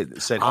see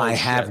that said, I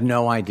have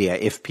no idea.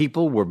 If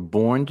people were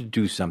born to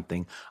do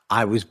something,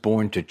 I was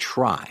born to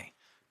try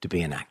to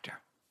be an actor.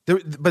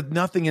 But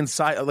nothing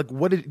inside. Like,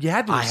 what did you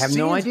had to? I have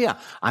no idea.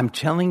 I'm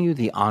telling you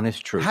the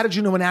honest truth. How did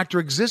you know an actor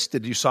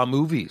existed? You saw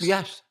movies.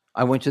 Yes,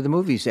 I went to the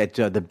movies at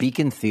the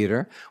Beacon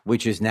Theater,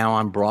 which is now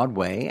on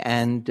Broadway,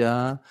 and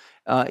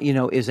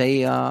is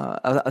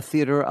a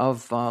theater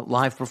of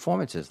live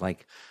performances.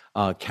 Like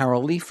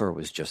Carol Leifer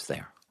was just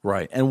there.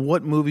 Right. And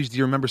what movies do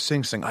you remember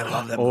seeing? I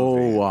love that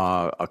movie.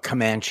 A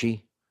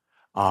Comanche,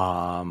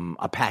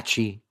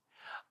 Apache,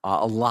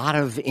 a lot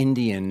of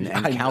Indian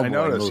and cowboy I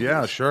noticed. movies.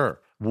 Yeah, sure.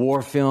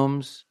 War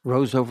films,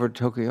 Rose Over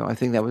Tokyo, I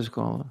think that was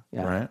called.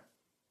 Yeah. Right.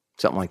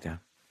 Something like that.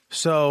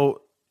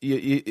 So,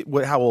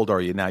 how old are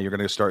you now? You're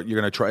going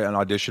to try an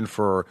audition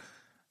for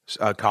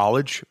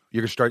college?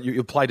 You're going to start, you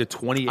applied to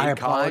 28 I applied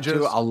colleges?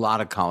 to a lot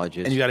of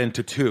colleges. And you got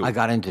into 2. I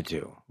got into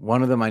 2.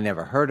 One of them I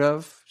never heard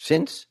of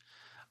since.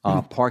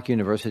 Park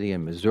University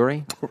in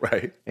Missouri.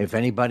 Right. If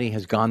anybody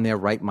has gone there,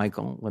 right,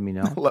 Michael? Let me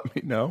know. Let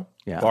me know.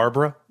 Yeah.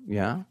 Barbara?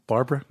 Yeah.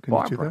 Barbara? Can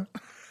you do that?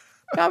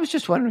 I was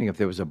just wondering if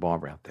there was a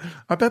Barbara out there.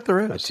 I bet there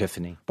is. A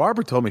Tiffany.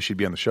 Barbara told me she'd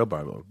be on the show,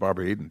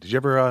 Barbara Eden. Did you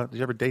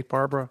ever date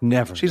Barbara?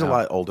 Never. She's a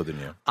lot older than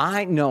you.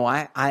 I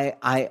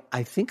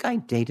think I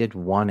dated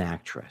one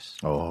actress.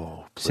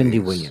 Oh, please. Cindy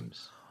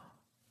Williams.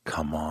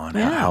 Come on.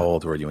 Yeah. How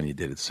old were you when you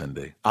dated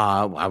Cindy?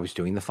 I was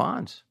doing the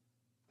Fonz.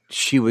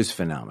 She was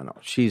phenomenal.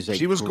 She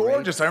was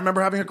gorgeous. I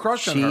remember having a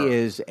crush on her. She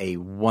is a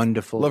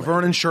wonderful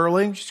Laverne and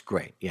Shirley? She's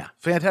great, yeah.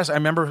 Fantastic. I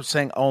remember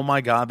saying, oh my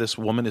God, this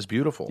woman is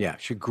beautiful. Yeah,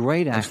 she's a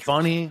great actress. And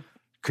funny.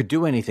 Could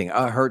do anything.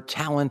 Her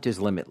talent is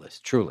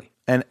limitless, truly.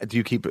 And do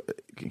you keep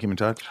in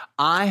touch?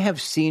 I have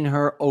seen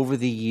her over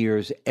the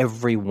years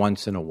every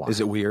once in a while.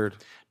 Is it weird?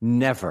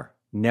 Never.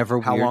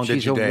 Never How weird. long did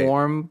She's you a date?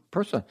 warm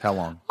person. How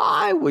long?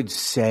 I would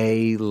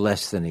say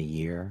less than a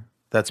year.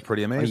 That's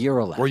pretty amazing. A year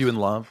or less. Were you in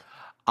love?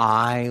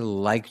 I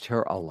liked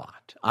her a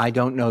lot. I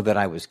don't know that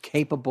I was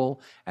capable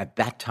at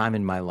that time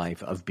in my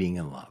life of being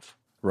in love.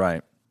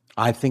 Right.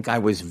 I think I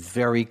was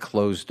very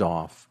closed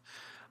off.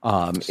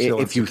 Still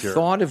If you insecure.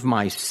 thought of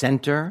my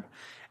center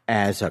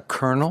as a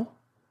kernel,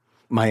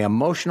 my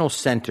emotional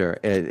center,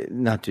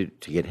 not to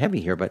get heavy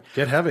here, but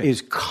Get heavy.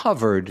 is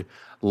covered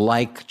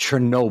like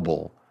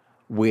Chernobyl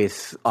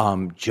with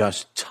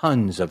just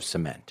tons of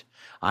cement.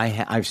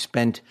 I've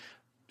spent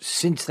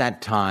since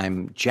that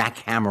time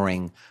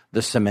jackhammering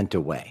the cement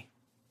away.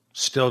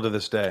 Still to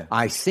this day.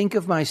 I think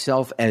of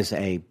myself as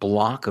a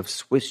block of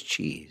Swiss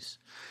cheese,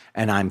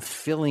 and I'm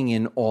filling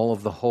in all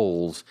of the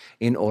holes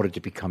in order to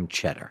become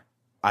cheddar.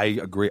 I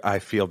agree. I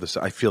feel this.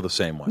 I feel the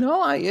same way.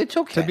 No, it's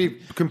okay. To be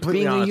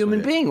completely being honest a human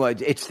with you. being,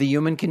 it's the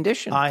human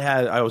condition.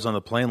 I was on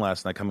the plane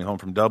last night coming home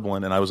from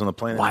Dublin, and I was on the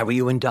plane. Why were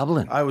you in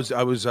Dublin? I was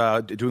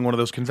doing one of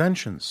those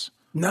conventions.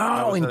 I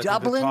No, was, in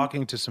Dublin?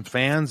 talking to some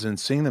fans and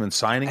seeing them and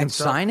signing And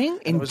stuff. signing?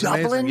 In It was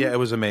amazing. Dublin? Yeah, it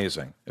was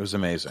amazing. It was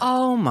amazing.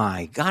 Oh,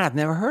 my God. I've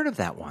never heard of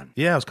that one.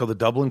 Yeah, it was called the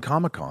Dublin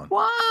Comic Con.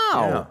 Wow.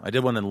 Yeah, I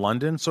did one in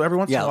London. So every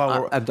once in a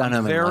while, I've done I'm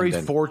them in very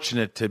London.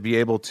 fortunate to be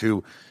able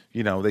to,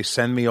 they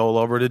send me all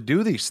over to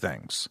do these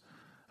things.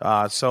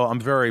 So I'm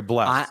very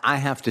blessed. I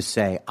have to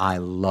say, I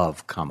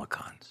love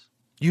Comic-Cons.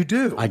 You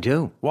do? I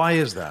do. Why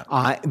is that?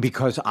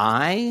 Because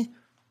I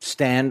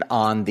stand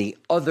on the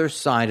other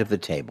side of the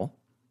table.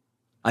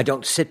 I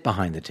don't sit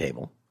behind the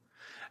table.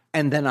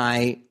 And then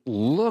I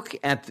look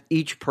at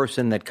each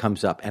person that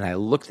comes up and I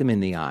look them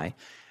in the eye.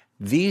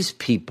 These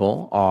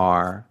people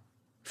are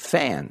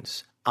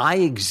fans. I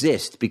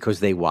exist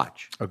because they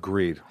watch.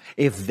 Agreed.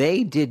 If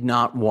they did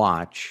not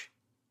watch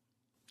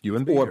You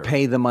wouldn't be or here.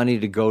 pay the money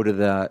to go to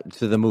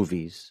the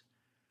movies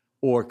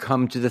or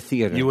come to the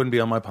theater, You wouldn't be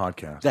on my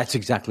podcast. that's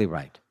exactly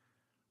right.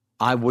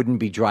 I wouldn't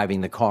be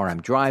driving the car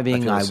I'm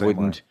driving. I feel the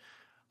same way.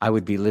 I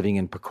would be living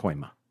in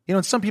Pacoima.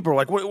 And some people are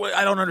like,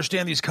 I don't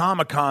understand these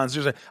Comic Cons.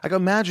 I go,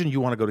 imagine you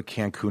want to go to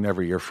Cancun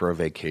every year for a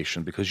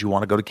vacation because you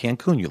want to go to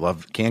Cancun. You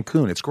love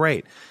Cancun. It's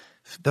great.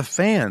 The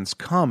fans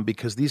come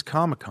because these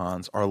Comic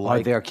Cons are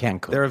like their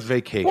Cancun. They're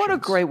vacations. What a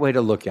great way to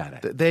look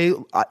at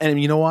it.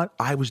 And you know what?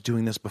 I was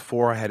doing this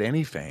before I had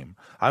any fame.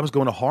 I was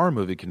going to horror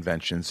movie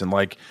conventions and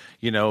trying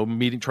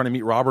to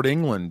meet Robert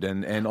Englund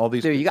and all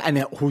these. There you go. And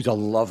who's a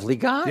lovely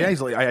guy. Yeah,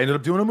 I ended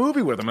up doing a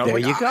movie with him. And I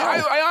was There like, you go.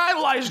 I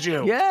idolized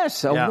you.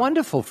 Yes, a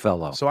wonderful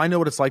fellow. So I know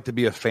what it's like to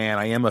be a fan.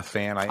 I am a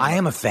fan. I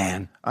am a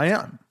fan. I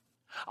am.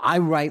 I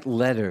write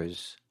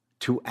letters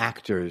to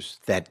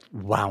actors that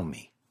wow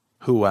me.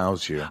 Who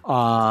wows you?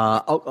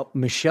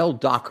 Michelle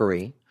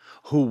Dockery,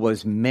 who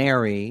was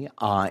Mary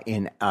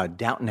in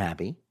Downton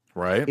Abbey,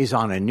 Right. is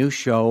on a new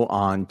show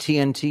on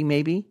TNT,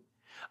 maybe,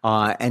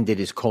 and it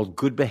is called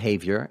Good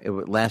Behavior.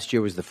 Last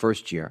year was the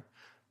first year.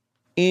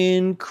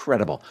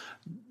 Incredible.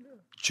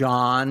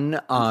 John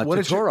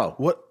Turturro.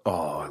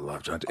 Oh, I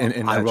love John.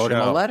 I wrote him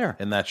a letter.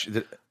 In that,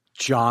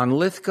 John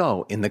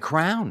Lithgow in The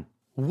Crown.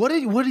 what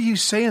do you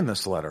say in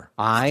this letter?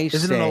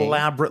 Is it an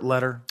elaborate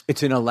letter?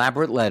 It's an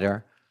elaborate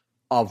letter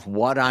of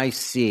what I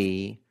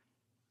see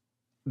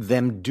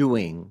them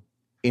doing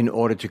in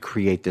order to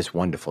create this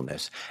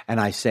wonderfulness. And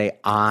I say,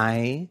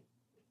 I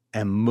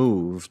am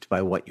moved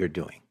by what you're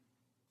doing.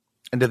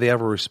 And did they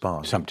ever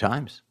respond?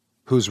 Sometimes.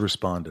 Who's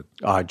responded?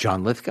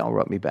 John Lithgow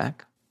wrote me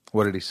back.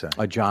 What did he say?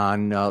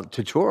 John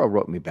Turturro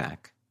wrote me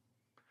back.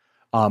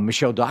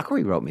 Michelle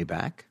Dockery wrote me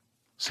back.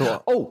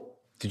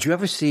 Did you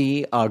ever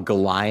see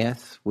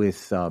Goliath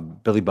with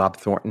Billy Bob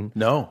Thornton?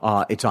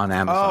 No. It's on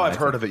Amazon. Oh, I've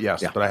heard of it,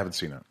 yes, but I haven't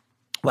seen it.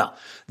 Well,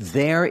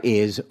 there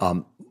is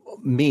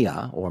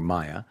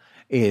Maya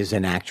is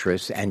an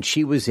actress, and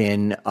she was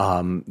in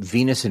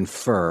Venus in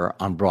Fur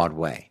on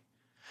Broadway.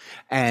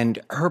 And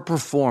her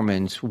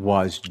performance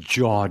was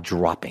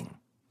jaw-dropping.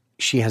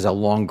 She has a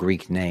long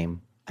Greek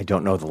name. I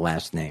don't know the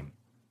last name.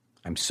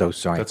 I'm so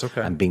sorry. That's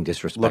okay. I'm being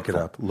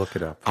disrespectful. Look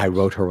it up. I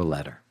wrote her a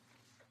letter.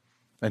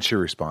 And she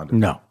responded.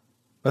 No.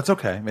 That's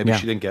okay. Maybe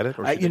she didn't get it.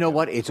 Or You know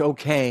what? It's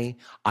okay.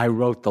 I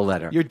wrote the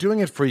letter. You're doing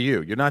it for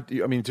you. You're not.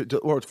 I mean,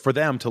 or for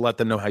them to let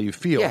them know how you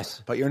feel.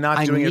 Yes. But you're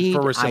not doing it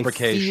for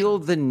reciprocation. I feel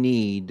the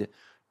need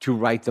to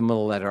write them a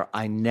letter.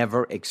 I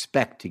never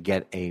expect to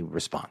get a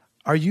response.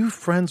 Are you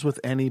friends with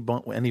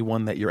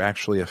anyone that you're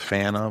actually a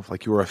fan of?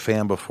 Like you were a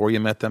fan before you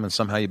met them, and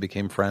somehow you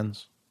became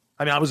friends?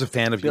 I mean, I was a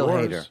fan of Bill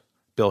yours. Hader.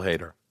 Bill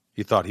Hader.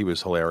 He thought he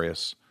was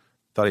hilarious.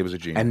 Thought he was a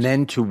genius. And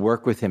then to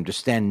work with him, to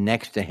stand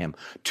next to him,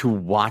 to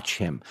watch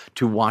him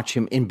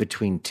in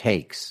between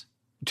takes,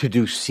 to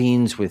do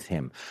scenes with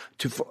him,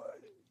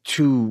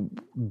 to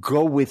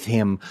go with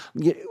him.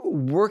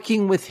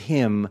 Working with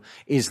him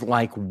is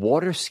like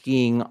water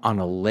skiing on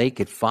a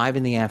lake at 5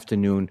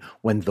 p.m.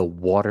 when the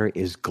water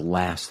is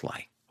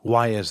glass-like.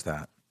 Why is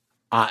that?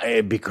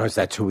 Because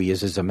that's who he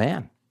is as a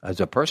man, as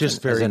a person,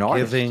 Just very as an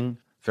artist. giving,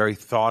 very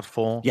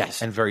thoughtful,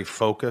 Yes. and very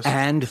focused.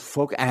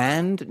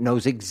 And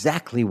knows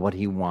exactly what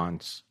he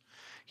wants.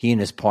 He and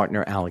his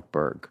partner, Alec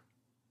Berg.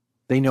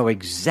 They know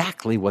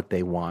exactly what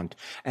they want,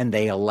 and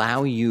they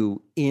allow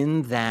you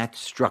in that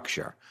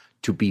structure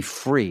to be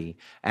free.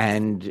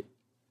 And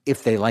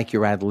if they like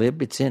your ad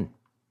lib, it's in.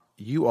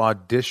 You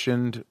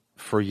auditioned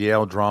for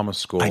Yale Drama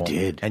School. I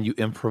did. And you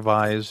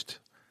improvised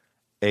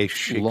a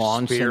Shakespearean...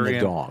 Launce and the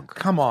Dog.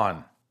 Come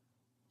on.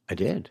 I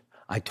did.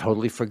 I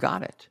totally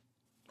forgot it.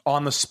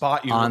 On the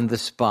spot? On the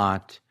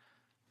spot.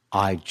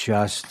 I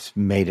just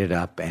made it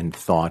up and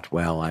thought,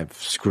 well, I've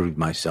screwed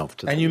myself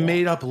to the And you wall.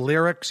 made up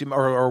lyrics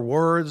or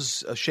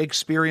words,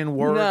 Shakespearean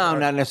words? No,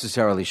 not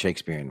necessarily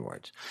Shakespearean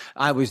words.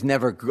 I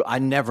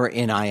never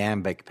in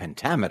iambic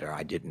pentameter.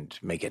 I didn't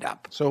make it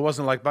up. So it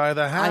wasn't like, by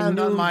the hand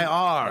on my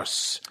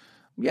arse.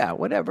 Yeah,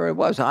 whatever it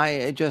was.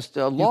 I just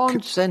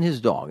Launce and his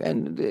dog.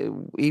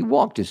 And he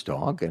walked his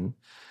dog, and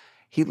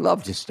he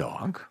loved his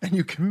dog. And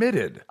you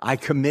committed. I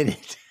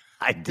committed.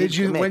 I did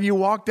commit. When you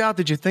walked out,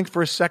 did you think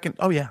for a second,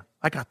 oh, yeah,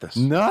 I got this?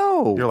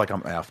 No. You're like,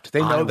 I'm effed.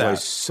 They know that. I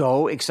was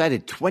so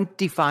excited.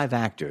 25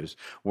 actors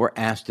were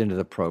asked into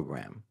the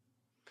program.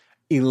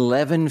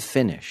 11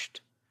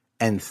 finished,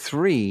 and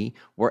 3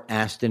 were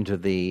asked into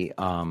the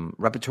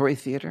repertory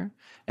theater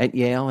at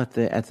Yale at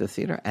the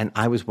theater, and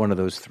I was one of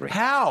those 3.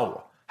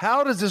 How?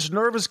 How does this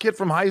nervous kid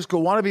from high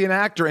school want to be an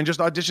actor and just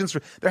auditions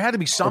for... There had to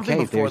be something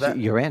before that.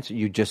 Your answer.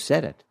 You just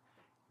said it.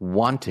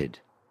 Wanted.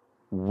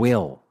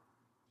 Will.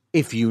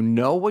 If you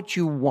know what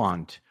you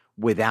want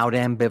without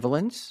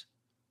ambivalence,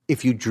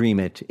 if you dream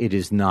it, it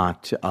is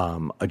not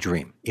a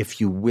dream.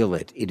 If you will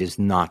it, it is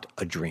not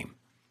a dream.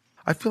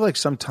 I feel like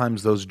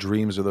sometimes those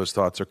dreams or those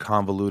thoughts are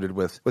convoluted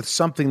with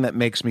something that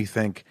makes me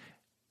think,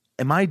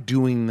 am I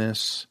doing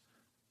this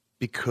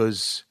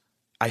because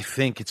I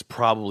think it's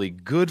probably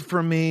good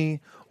for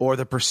me, or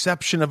the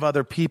perception of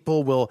other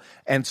people will,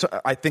 and so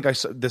I think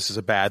this is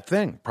a bad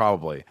thing,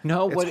 probably.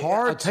 No, it's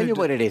hard. I'll tell you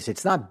what it is.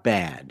 It's not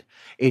bad.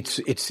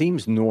 It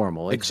seems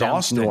normal. It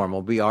exhausting. Sounds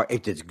normal.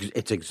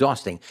 It's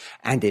exhausting,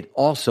 and it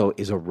also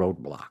is a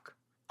roadblock.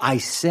 I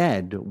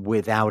said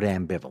without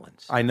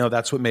ambivalence. I know,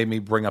 that's what made me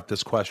bring up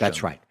this question.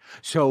 That's right.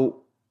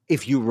 So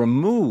if you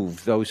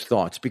remove those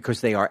thoughts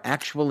because they are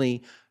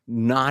actually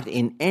not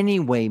in any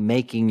way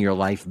making your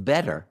life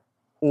better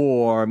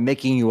or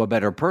making you a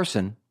better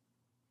person,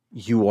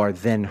 you are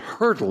then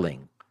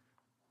hurtling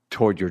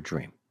toward your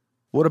dream.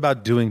 What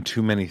about doing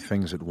too many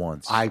things at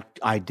once?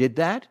 I did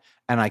that,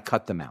 and I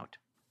cut them out.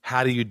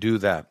 How do you do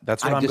that?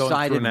 That's what I'm going through now.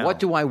 I decided, what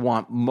do I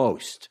want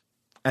most?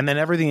 And then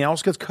everything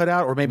else gets cut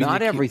out? Or maybe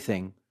not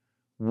everything.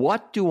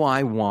 What do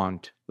I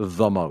want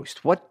the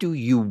most? What do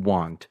you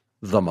want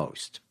the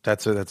most?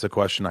 That's a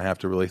question I have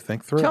to really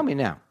think through. Tell me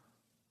now.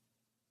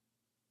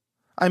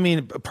 I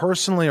mean,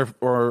 personally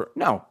or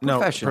no,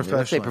 professionally.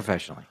 Let's say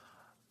professionally.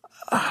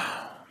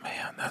 Oh,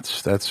 man,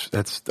 that's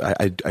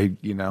I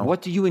you know.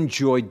 What do you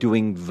enjoy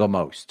doing the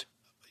most?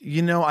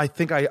 You know, I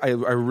think I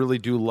really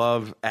do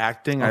love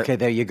acting. Okay,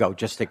 there you go.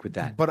 Just stick with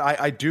that. But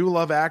I do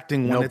love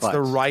acting when it's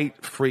the right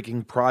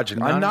freaking project.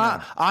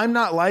 No, I'm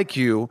not like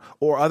you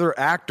or other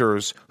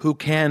actors who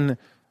can.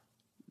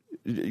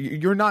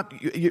 You're not.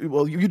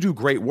 You do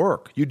great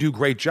work. You do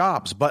great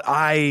jobs. But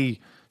I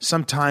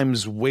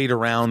sometimes wait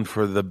around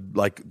for the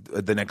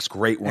next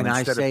great one. And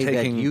instead I say of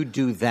taking, that you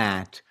do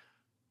that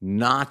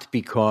not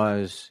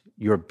because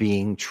you're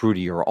being true to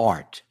your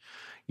art.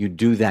 You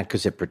do that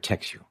because it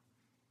protects you.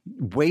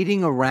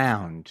 Waiting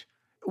around,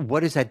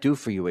 what does that do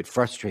for you? It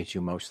frustrates you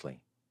mostly.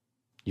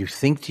 You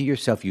think to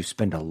yourself, you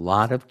spend a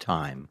lot of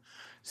time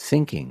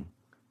thinking,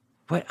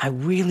 but I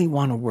really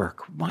want to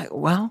work. Why?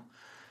 Well,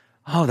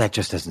 that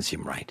just doesn't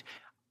seem right.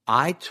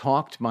 I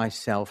talked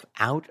myself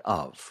out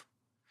of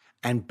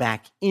and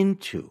back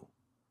into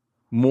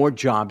more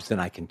jobs than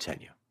I can tell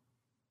you.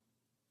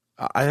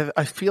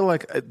 I feel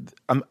like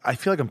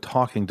I'm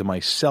talking to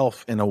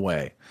myself in a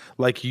way.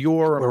 Like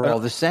we're all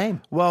the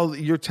same. Well,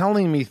 you're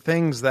telling me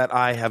things that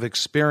I have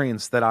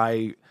experienced that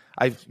I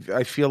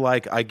feel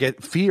like I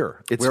get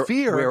fear. It's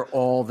fear. We're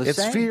all the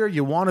same. It's fear.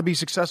 You want to be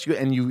successful,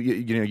 and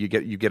you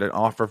get an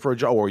offer for a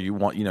job, or you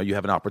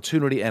have an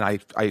opportunity, and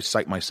I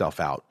psych myself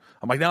out.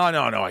 I'm like, no,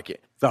 I can't.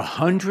 The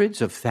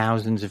hundreds of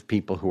thousands of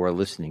people who are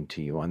listening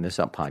to you on this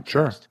podcast,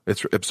 sure,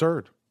 it's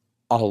absurd.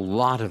 A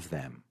lot of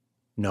them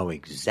know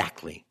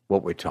exactly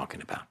what we're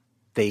talking about.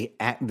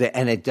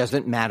 And it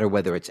doesn't matter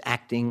whether it's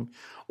acting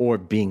or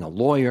being a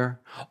lawyer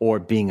or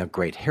being a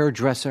great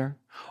hairdresser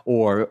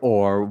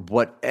or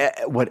what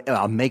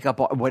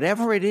makeup,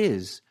 whatever it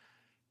is.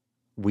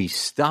 We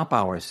stop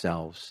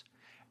ourselves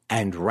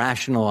and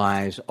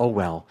rationalize, oh,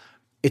 well,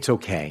 it's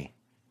okay.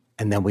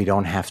 And then we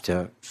don't have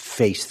to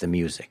face the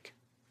music.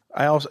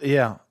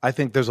 I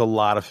think there's a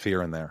lot of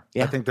fear in there.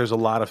 Yeah. I think there's a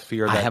lot of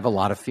fear. I have a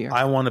lot of fear.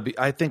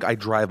 I think I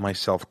drive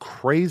myself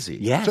crazy.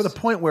 Yes. To the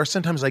point where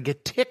sometimes I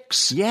get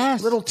tics.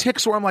 Yes. Little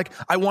tics where I'm like,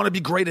 I want to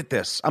be great at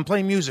this. I'm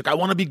playing music. I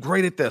want to be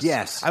great at this.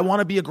 Yes. I want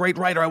to be a great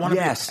writer. I want to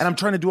Yes. and I'm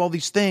trying to do all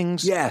these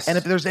things. Yes. And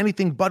if there's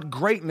anything but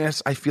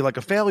greatness, I feel like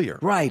a failure.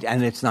 Right.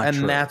 And it's not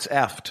true. And that's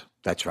effed.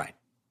 That's right.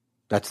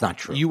 That's not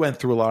true. You went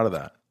through a lot of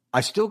that.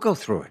 I still go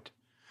through it.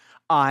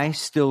 I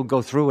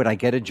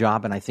get a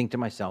job and I think to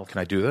myself,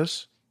 can I do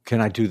this?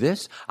 Can I do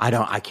this?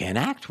 I can't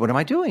act. What am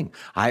I doing?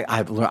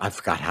 I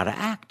forgot how to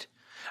act.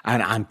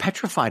 And I'm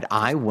petrified.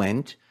 I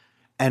went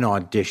and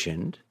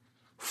auditioned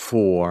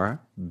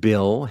for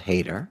Bill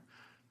Hader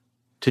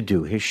to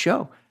do his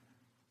show.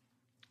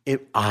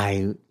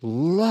 I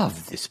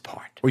love this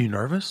part. Were you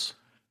nervous?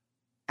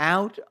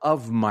 Out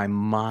of my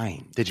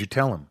mind. Did you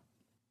tell him?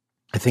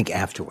 I think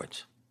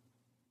afterwards.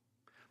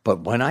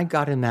 But when I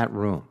got in that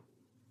room,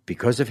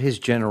 because of his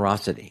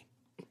generosity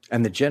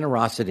and the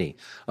generosity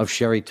of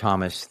Sherry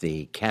Thomas,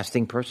 the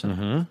casting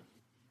person,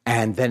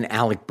 and then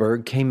Alec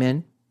Berg came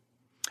in,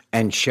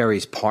 and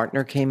Sherry's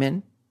partner came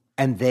in,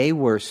 and they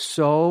were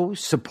so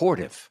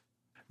supportive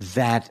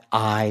that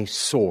I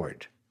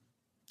soared.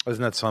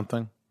 Isn't that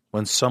something?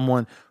 When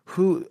someone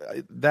who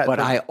that, but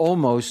I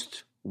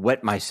almost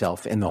wet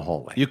myself in the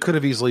hallway. You could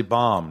have easily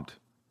bombed,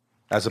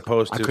 as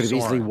opposed to I could have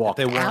easily walked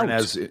if they weren't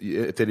out. If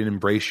they didn't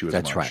embrace you as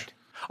much. That's right.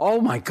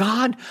 Oh my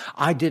God!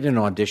 I did an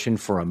audition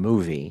for a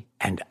movie,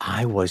 and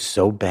I was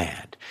so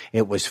bad.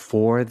 It was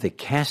for the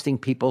casting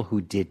people who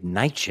did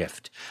night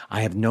shift.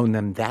 I have known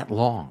them that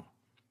long.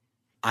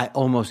 I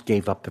almost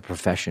gave up the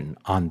profession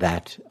on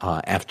that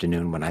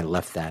afternoon when I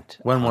left that.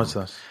 When was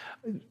this?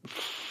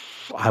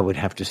 I would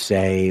have to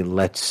say,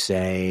 let's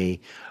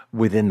say,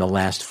 within the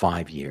last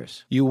 5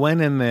 years. You went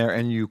in there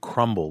and you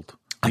crumbled.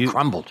 I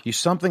crumbled.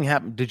 Something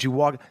happened. Did you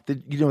walk?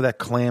 Did you know that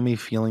clammy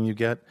feeling you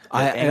get?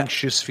 That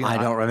anxious feeling?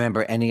 I don't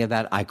remember any of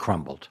that. I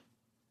crumbled.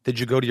 Did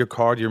you go to your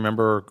car? Do you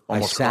remember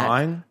almost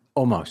crying?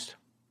 Almost.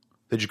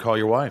 Did you call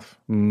your wife?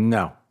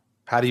 No.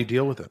 How do you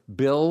deal with it?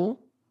 Bill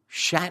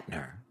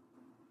Shatner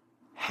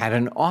had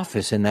an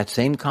office in that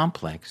same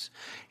complex.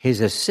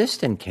 His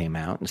assistant came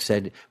out and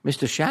said,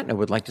 Mr. Shatner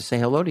would like to say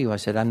hello to you. I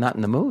said, I'm not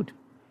in the mood.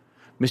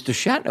 Mr.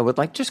 Shatner would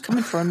like, just come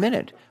in for a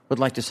minute, would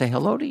like to say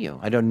hello to you.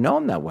 I don't know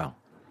him that well.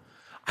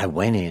 I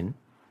went in,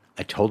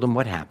 I told him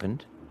what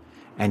happened,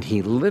 and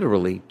he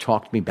literally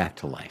talked me back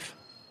to life.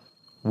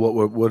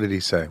 What did he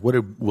say? What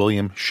did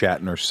William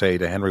Shatner say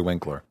to Henry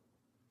Winkler?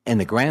 In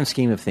the grand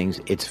scheme of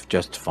things, it's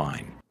just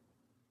fine.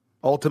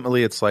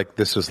 Ultimately, it's like,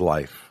 this is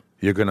life.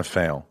 You're going to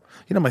fail.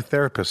 You know, my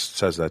therapist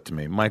says that to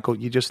me. Michael,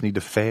 you just need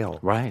to fail.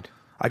 Right.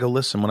 I go,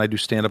 listen, when I do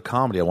stand-up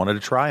comedy, I wanted to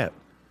try it.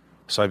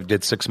 So I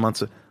did 6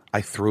 months.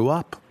 I threw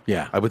up.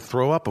 Yeah. I would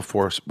throw up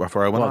before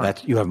I went on.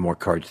 You have more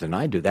courage than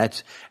I do.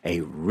 That's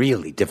a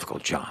really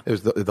difficult job. It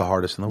was the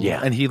hardest in the world.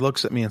 Yeah. And he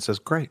looks at me and says,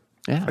 great.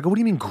 Yeah. I go, what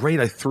do you mean great?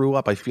 I threw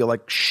up. I feel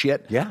like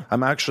shit. Yeah.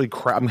 I'm actually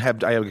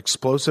I have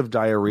explosive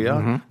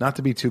diarrhea. Not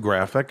to be too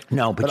graphic.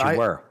 No, but you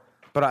were.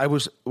 But I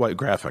was,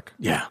 graphic?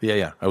 Yeah.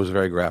 Yeah. I was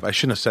very graphic. I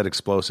shouldn't have said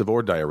explosive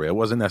or diarrhea. It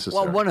wasn't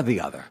necessary. Well, one or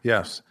the other.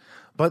 Yes.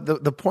 But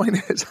the point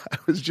is,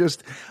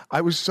 I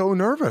was so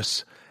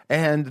nervous.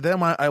 And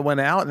then I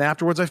went out, and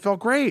afterwards I felt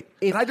great.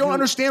 And I don't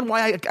understand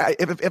why,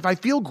 if I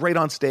feel great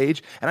on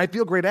stage and I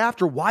feel great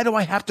after, why do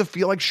I have to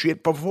feel like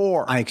shit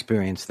before? I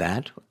experienced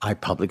that. I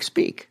public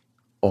speak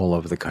all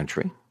over the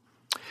country.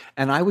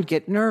 And I would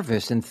get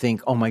nervous and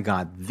think, oh my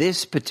God,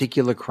 this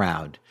particular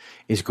crowd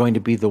is going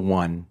to be the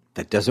one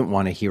that doesn't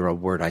want to hear a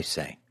word I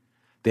say.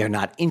 They're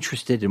not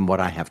interested in what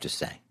I have to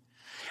say.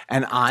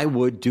 And I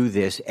would do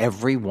this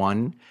every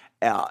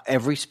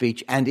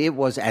speech, and it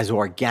was as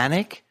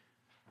organic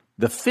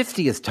the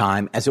 50th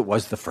time as it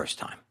was the first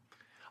time.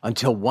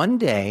 Until one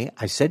day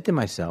I said to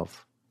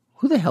myself,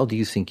 who the hell do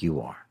you think you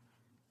are?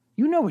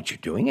 You know what you're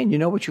doing, and you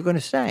know what you're going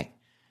to say.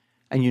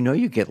 And you know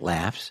you get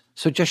laughs,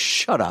 so just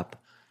shut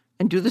up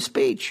and do the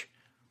speech.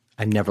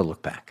 I never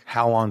look back.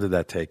 How long did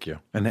that take you?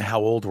 And how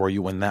old were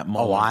you when that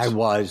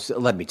moment?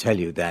 Let me tell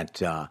you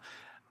that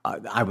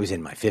I was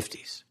in my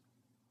 50s.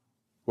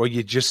 Well,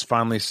 you just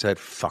finally said,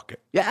 fuck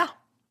it. Yeah.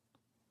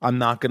 I'm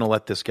not going to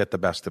let this get the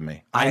best of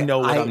me. I know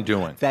what I'm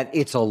doing. That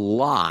it's a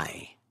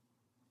lie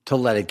to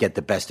let it get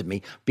the best of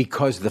me,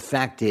 because the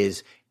fact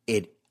is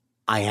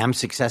I am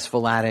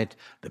successful at it.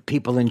 The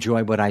people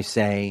enjoy what I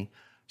say.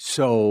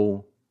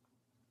 So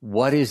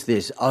what is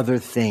this other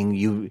thing?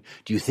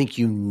 Do you think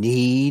you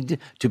need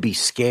to be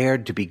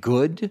scared to be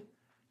good?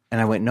 And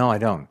I went, no, I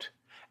don't.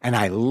 And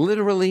I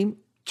literally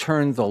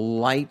turned the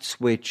light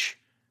switch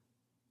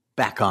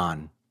back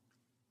on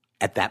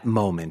at that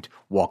moment,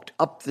 walked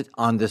up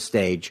on the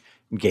stage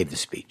and gave the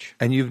speech.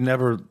 And I've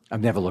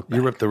never looked back.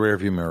 You ripped the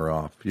rearview mirror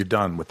off. You're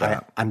done with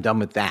that. I'm done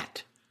with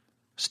that.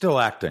 Still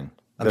acting.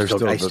 I still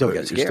get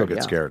scared. You still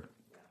get scared.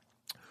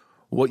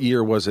 What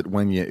year was it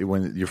when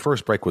your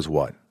first break was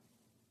what?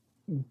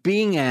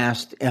 Being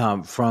asked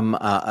from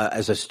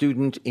as a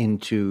student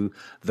into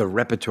the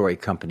repertory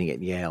company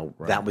at Yale,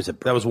 right. That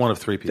was one of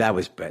three people. That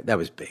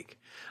was big.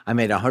 I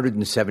made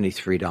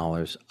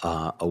 $173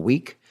 a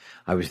week.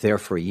 I was there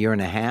for a year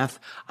and a half.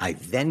 I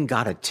then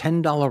got a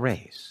 $10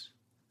 raise,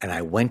 and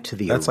I went to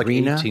the arena. That's like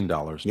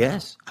 $18.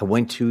 Yes. I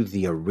went to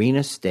the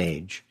arena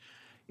stage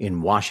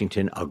in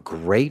Washington, a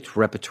great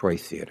repertory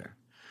theater.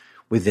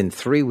 Within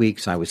 3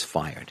 weeks, I was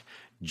fired.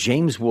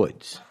 James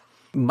Woods,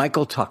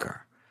 Michael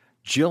Tucker,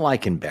 Jill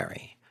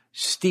Eikenberry,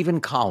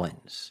 Stephen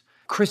Collins,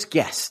 Chris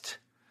Guest,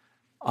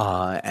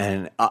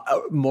 and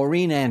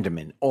Maureen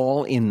Anderman,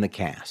 all in the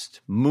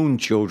cast. Moon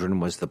Children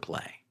was the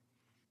play.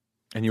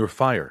 And you were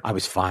fired. I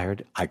was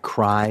fired. I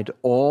cried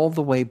all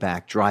the way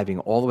back, driving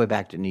all the way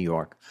back to New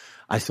York.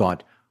 I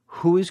thought,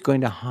 who is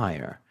going to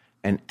hire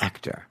an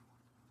actor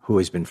who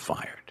has been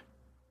fired?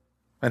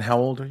 And how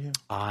old are you?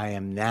 I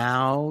am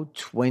now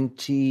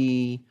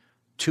 22,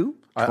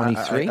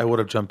 23. I would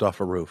have jumped off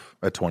a roof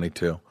at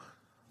 22.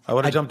 I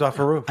would have jumped off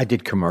a roof. I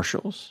did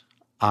commercials.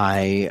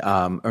 I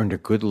earned a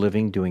good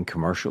living doing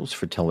commercials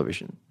for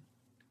television.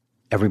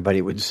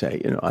 Everybody would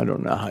say, I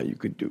don't know how you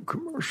could do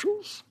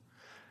commercials.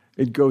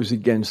 It goes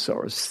against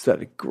our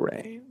aesthetic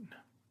grain.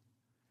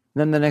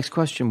 Then the next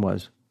question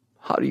was,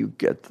 how do you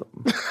get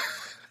them?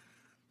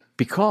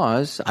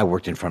 Because I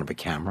worked in front of a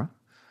camera.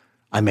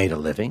 I made a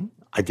living.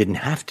 I didn't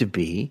have to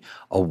be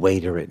a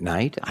waiter at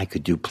night. I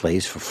could do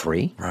plays for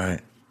free. Right.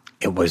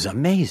 It was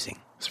amazing.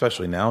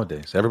 Especially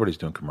nowadays. Everybody's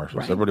doing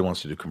commercials. Right. Everybody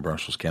wants to do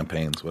commercials,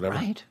 campaigns, whatever.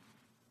 Right.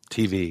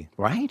 TV.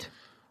 Right.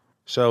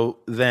 So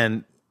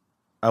then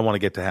I want to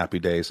get to Happy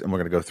Days, and we're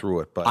going to go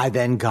through it. But I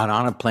then got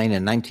on a plane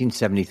in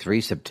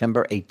 1973,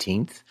 September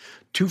 18th,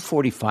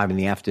 2:45 in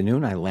the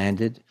afternoon. I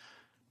landed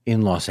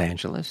in Los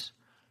Angeles.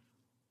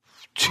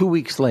 2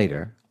 weeks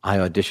later, I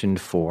auditioned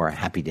for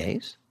Happy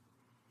Days.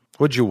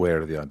 What'd you wear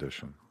to the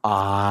audition?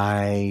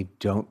 I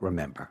don't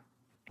remember.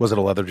 Was it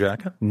a leather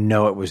jacket?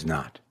 No, it was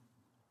not.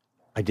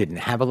 I didn't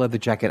have a leather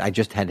jacket. I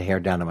just had hair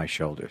down to my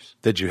shoulders.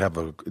 Did you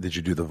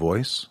do the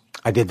voice?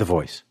 I did the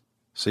voice.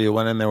 So you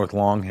went in there with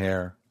long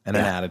hair and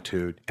an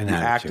attitude. An you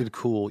attitude. acted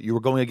cool. You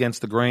were going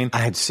against the grain. I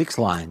had 6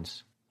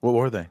 lines. What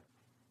were they?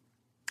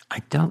 I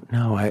don't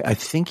know. I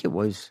think it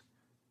was,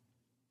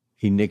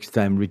 hey, next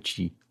time,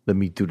 Richie, let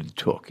me do the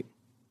talking.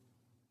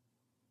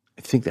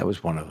 I think that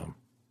was one of them.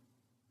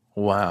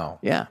 Wow.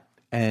 Yeah.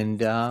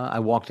 And I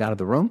walked out of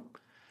the room.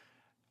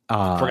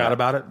 Forgot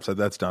about it? Said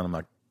that's done. I'm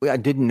like, I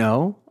didn't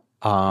know.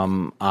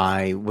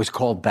 I was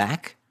called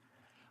back.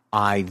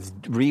 I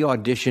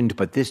re-auditioned,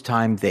 but this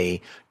time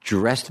they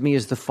dressed me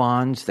as the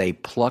Fonz. They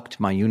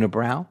plucked my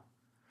unibrow,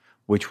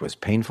 which was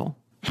painful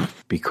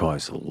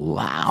because,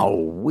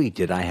 wowee,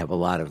 did I have a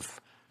lot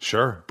of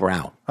sure.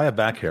 brow. I have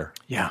back hair.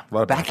 Yeah. A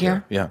lot of back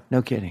hair? Yeah.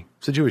 No kidding.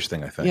 It's a Jewish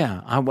thing, I think.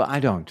 Yeah. I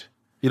don't.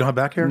 You don't have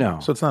back hair? No.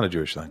 So it's not a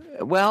Jewish thing.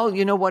 Well,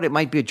 you know what? It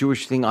might be a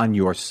Jewish thing on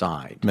your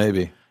side.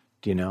 Maybe.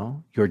 Do you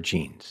know? Your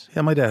genes.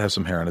 Yeah, my dad has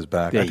some hair on his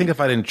back. I think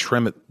if I didn't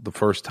trim it the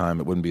first time,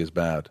 it wouldn't be as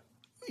bad.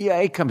 Yeah,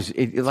 it comes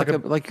like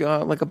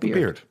a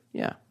beard.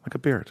 Yeah. Like a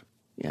beard.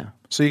 Yeah.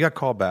 So you got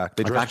called back.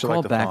 They I got dressed you like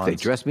called the back. Fonz. They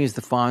dressed me as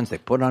the Fonz. They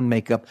put on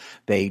makeup.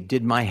 They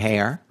did my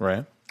hair.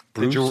 Right.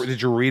 Did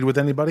you read with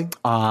anybody?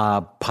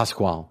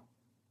 Pasquale.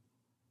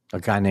 A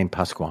guy named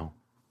Pasquale.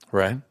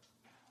 Right.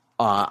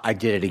 I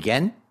did it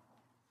again.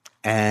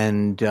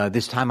 And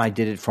this time I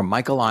did it for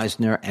Michael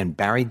Eisner and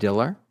Barry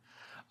Diller.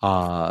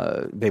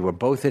 They were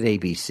both at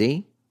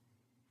ABC.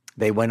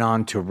 They went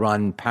on to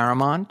run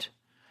Paramount.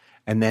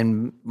 And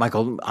then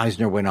Michael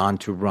Eisner went on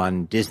to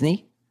run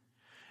Disney.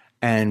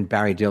 And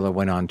Barry Diller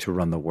went on to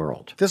run the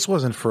world. This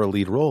wasn't for a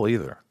lead role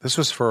either. This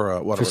was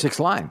for For 6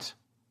 lines.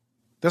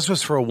 This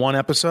was for a one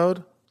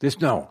episode?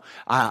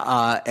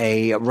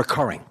 A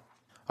recurring.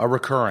 A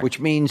recurring.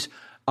 Which means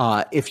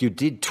if you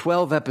did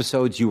 12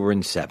 episodes, you were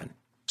in 7.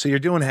 So you're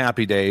doing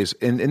Happy Days,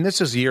 and this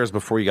is years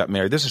before you got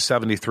married. This is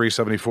 73,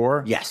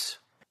 74? Yes.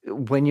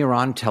 When you're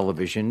on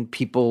television,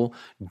 people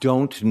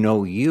don't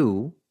know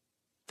you.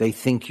 They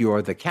think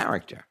you're the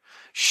character.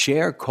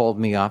 Cher called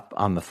me up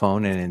on the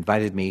phone and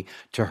invited me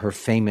to her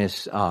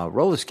famous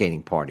roller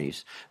skating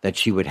parties that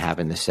she would have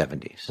in the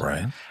 70s.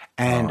 Right.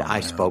 And I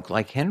spoke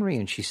like Henry,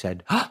 and she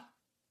said,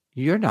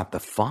 you're not the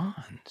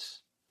Fonz.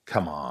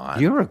 Come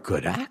on. You're a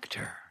good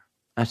actor.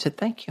 I said,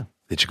 thank you.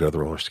 Did you go to the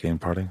roller skating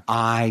party?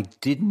 I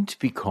didn't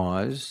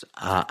because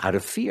out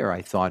of fear,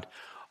 I thought,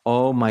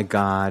 oh my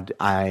God,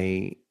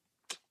 I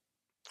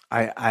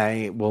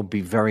will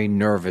be very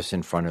nervous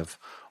in front of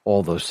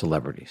all those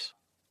celebrities.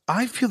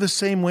 I feel the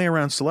same way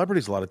around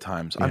celebrities a lot of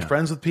times. I'm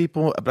friends with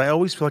people, but I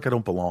always feel like I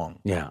don't belong.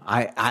 Yeah.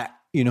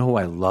 You know who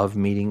I love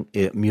meeting?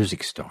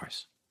 Music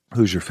stars.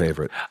 Who's your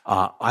favorite?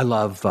 I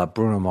love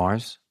Bruno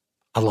Mars.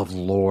 I love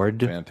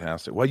Lorde.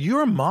 Fantastic. Well,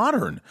 you're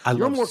modern.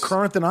 You're more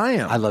current than I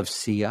am. I love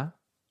Sia.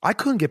 I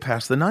couldn't get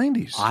past the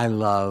 90s. I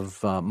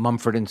love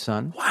Mumford &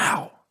 Son.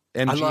 Wow.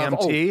 And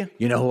GMT?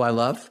 You know who I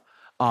love?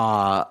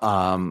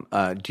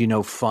 Do you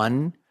know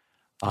Fun?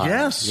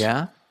 Yes.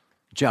 Yeah.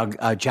 Jack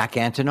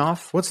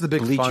Antonoff. What's the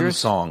big Fun Bleachers?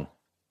 song?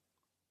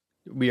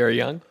 We Are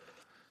Young.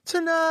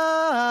 Tonight.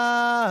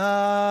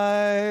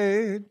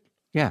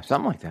 Yeah,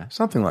 something like that.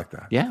 Something like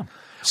that. Yeah.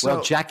 So-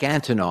 Well, Jack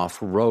Antonoff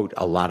wrote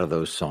a lot of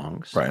those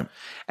songs. Right.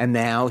 And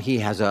now he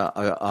has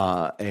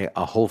a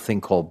whole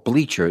thing called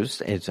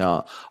Bleachers. It's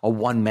a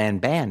one-man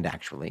band,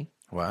 actually.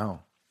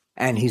 Wow.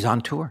 And he's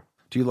on tour.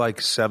 Do you like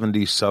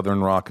 70s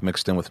Southern rock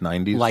mixed in with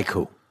 90s? Like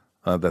who?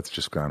 That's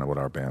just kind of what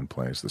our band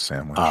plays, The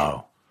Sandwich.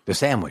 Oh, The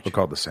Sandwich. We're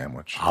called The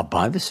Sandwich. I'll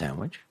buy The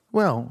Sandwich.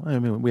 Well, I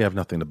mean, we have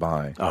nothing to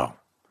buy. Oh.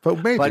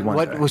 But maybe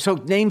one day. So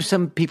name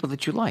some people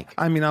that you like.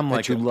 I mean, I'm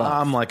like an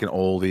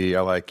oldie.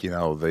 I like,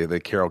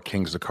 the Carole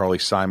Kings, the Carly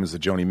Simons, the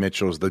Joni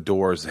Mitchells, the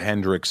Doors, the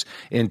Hendrix,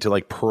 into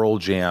like Pearl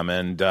Jam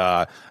and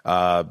the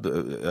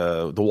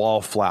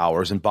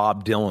Wallflowers and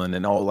Bob Dylan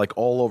and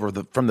all over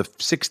from the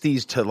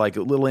 60s to like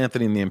Little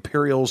Anthony and the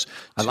Imperials.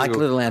 I like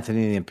Little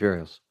Anthony and the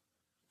Imperials.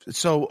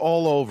 So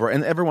all over.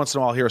 And every once in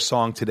a while I'll hear a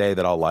song today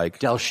that I'll like.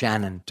 Del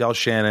Shannon.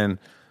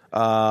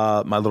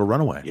 My Little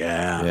Runaway.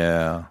 Yeah.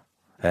 Yeah.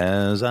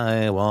 As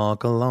I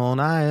walk alone,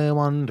 I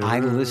wonder. I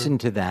listened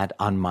to that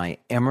on my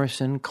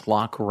Emerson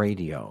clock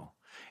radio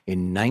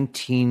in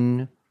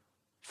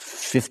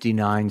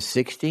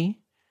 1959-60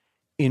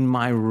 in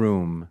my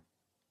room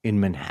in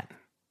Manhattan.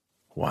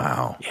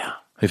 Wow. Yeah.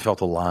 He felt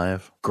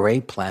alive.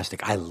 Gray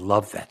plastic. I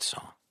love that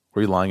song.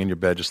 Were you lying in your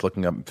bed just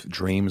looking up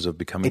dreams of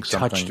becoming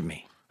something? It touched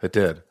me. It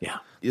did? Yeah.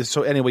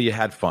 So anyway, you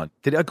had fun.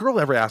 Did a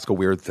girl ever ask a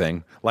weird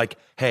thing? Like,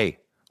 hey,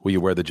 will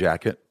you wear the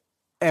jacket?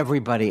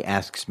 Everybody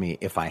asks me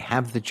if I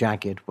have the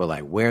jacket, will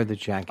I wear the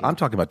jacket? I'm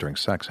talking about during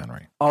sex,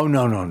 Henry. Oh,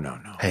 no.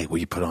 Hey, will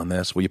you put on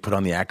this? Will you put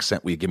on the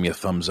accent? Will you give me a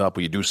thumbs up?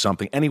 Will you do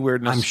something? Any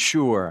weirdness? I'm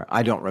sure.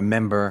 I don't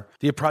remember.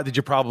 Did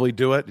you probably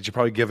do it? Did you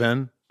probably give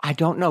in? I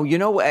don't know.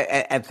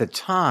 At the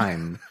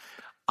time,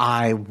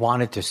 I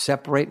wanted to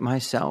separate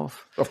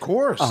myself. Of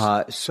course.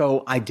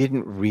 So I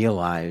didn't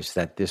realize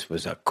that this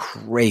was a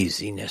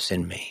craziness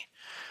in me.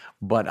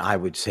 But I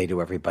would say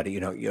to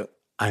everybody,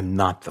 I'm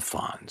not the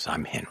Fonz.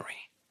 I'm Henry.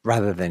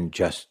 Rather than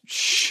just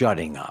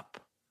shutting up.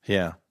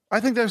 Yeah. I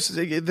think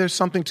there's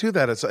something to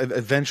that. It's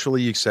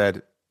eventually you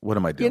said, what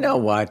am I doing? You know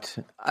what?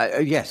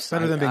 Yes.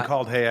 Better than being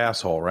called, hey,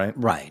 asshole, right?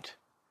 Right.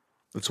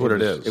 That's what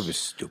it is. It was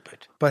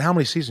stupid. But how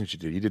many seasons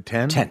did you do? You did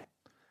 10? 10.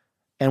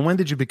 And when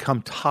did you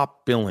become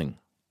top billing?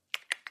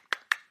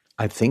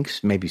 I think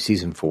maybe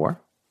season 4.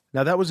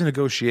 Now, that was a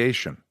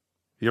negotiation.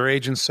 Your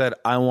agent said,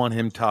 I want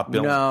him top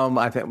billing. No,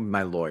 I think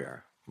my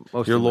lawyer.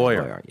 Your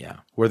lawyer? Yeah.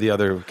 Were the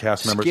other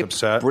cast members Skip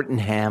upset?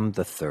 Brittenham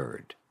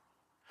III.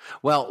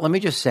 Well, let me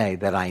just say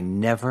that I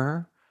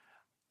never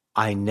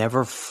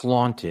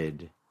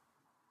flaunted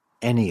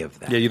any of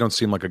that. Yeah, you don't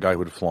seem like a guy who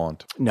would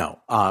flaunt. No.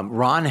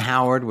 Ron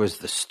Howard was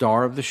the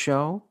star of the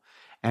show,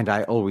 and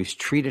I always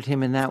treated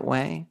him in that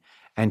way,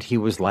 and he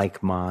was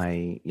like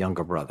my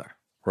younger brother.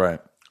 Right.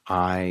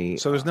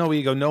 So there's no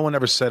ego. No one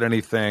ever said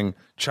anything.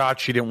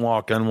 Chachi didn't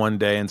walk in one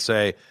day and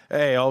say,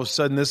 hey, all of a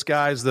sudden this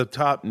guy's the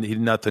top.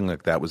 Nothing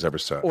like that was ever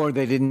said. Or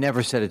they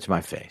never said it to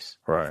my face.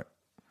 Right.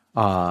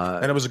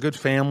 And it was a good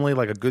family,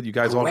 you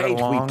guys all got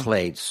along? We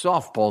played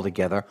softball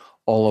together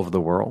all over the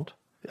world.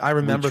 I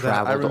remember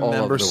that. I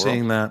remember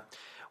seeing that.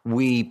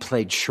 We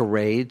played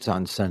charades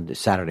on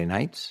Saturday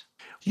nights.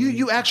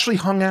 You actually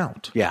hung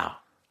out. Yeah.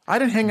 I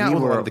didn't hang out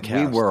with one of the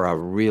cast. We were a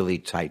really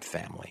tight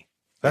family.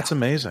 That's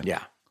amazing.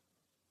 Yeah.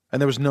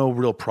 And there was no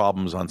real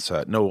problems on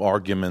set, no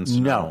arguments.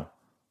 No.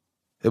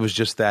 It was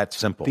just that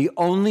simple. The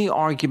only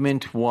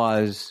argument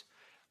was,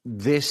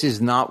 this is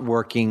not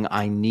working.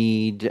 I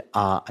need to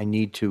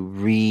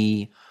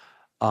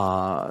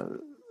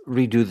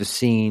redo the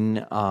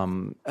scene.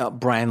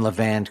 Brian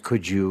Levant,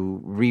 could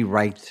you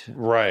rewrite?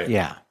 Right.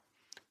 Yeah.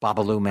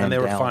 Babalu Mandel. And they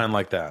were fine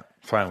like that.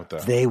 Fine with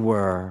that. They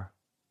were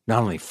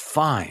not only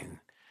fine,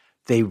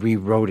 they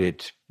rewrote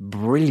it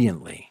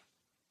brilliantly.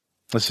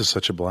 This is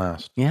such a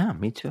blast. Yeah,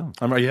 me too.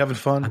 Are you having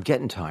fun? I'm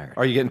getting tired.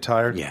 Are you getting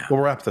tired? Yeah. We'll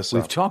wrap this up.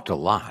 We've talked a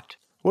lot.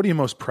 What are you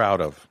most proud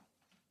of?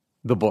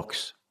 The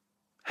books.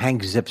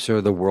 Hank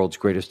Zipser, the world's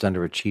greatest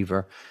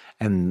underachiever.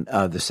 And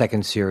the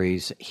second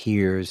series,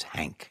 Here's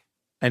Hank.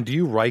 And do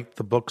you write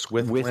the books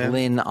with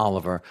Lynn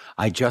Oliver?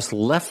 I just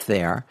left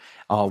there.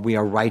 We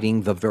are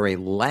writing the very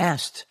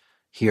last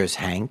Here's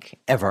Hank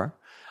ever.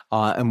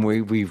 And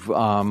we've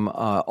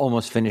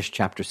almost finished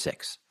chapter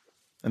 6.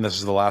 And this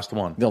is the last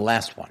one? The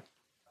last one.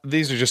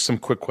 These are just some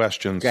quick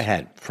questions. Go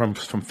ahead. From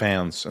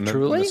fans. And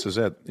Truly? This is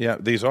it. Yeah,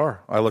 these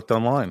are. I looked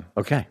online.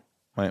 Okay.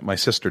 My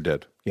sister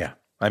did. Yeah.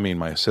 I mean,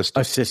 my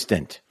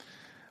assistant.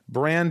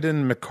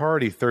 Brandon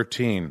McCarty,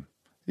 13.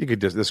 You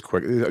could just, this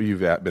quick, you've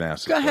been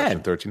asked this question,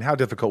 ahead. 13. How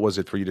difficult was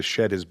it for you to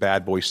shed his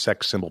bad boy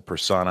sex symbol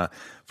persona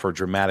for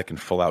dramatic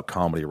and full-out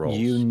comedy roles?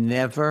 You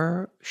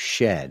never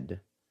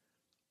shed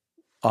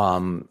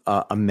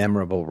a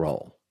memorable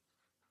role.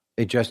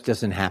 It just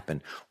doesn't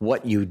happen.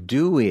 What you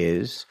do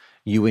is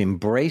you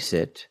embrace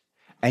it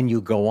and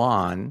you go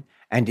on.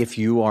 And if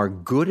you are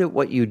good at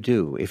what you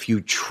do, if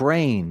you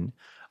train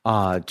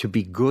to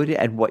be good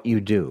at what you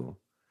do,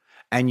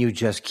 and you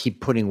just keep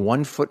putting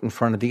one foot in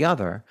front of the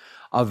other,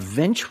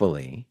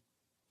 eventually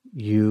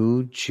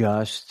you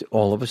just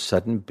all of a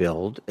sudden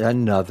build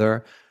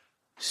another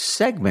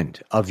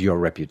segment of your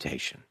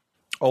reputation.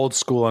 Old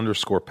school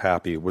 _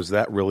 Pappy, was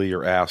that really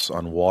your ass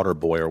on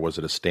Waterboy, or was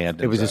it a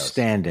stand-in? It was a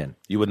stand-in.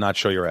 You would not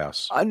show your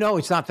ass? No,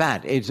 it's not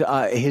that. It's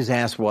his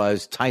ass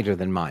was tighter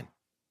than mine.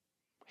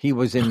 He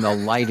was in the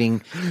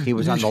lighting. He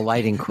was on the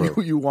lighting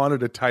crew. You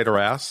wanted a tighter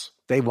ass?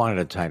 They wanted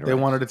a tighter ass. They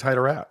wanted a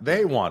tighter ass.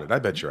 They wanted. I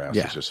bet your ass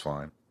is just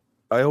fine.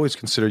 I always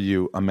consider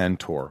you a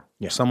mentor.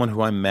 Yeah. Someone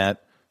who I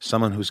met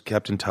someone who's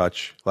kept in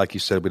touch. Like you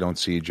said, we don't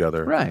see each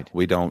other. Right.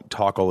 We don't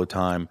talk all the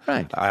time.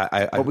 Right.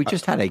 But we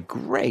just had a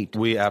great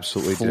we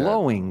absolutely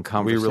flowing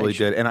conversation. We really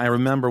did. And I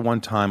remember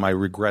one time, I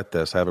regret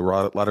this. I have a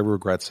lot of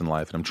regrets in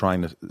life, and I'm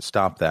trying to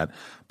stop that.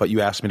 But you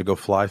asked me to go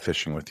fly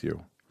fishing with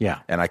you.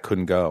 Yeah. And I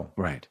couldn't go.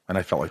 Right. And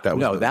I felt like that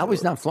was... No, that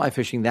was not fly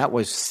fishing. That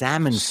was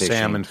salmon fishing.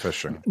 Salmon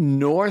fishing.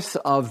 North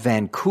of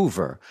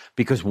Vancouver.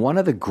 Because one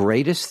of the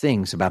greatest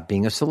things about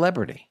being a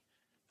celebrity,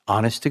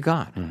 honest to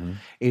God,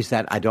 is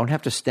that I don't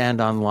have to stand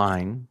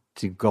online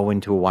to go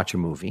into watch a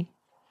movie.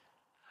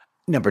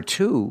 Number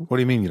two... What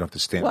do you mean you don't have to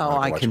stand in line?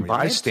 Well, I can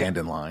buy... I stand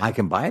in line. I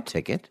can buy a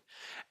ticket,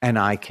 and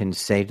I can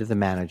say to the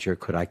manager,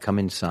 could I come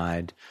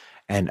inside...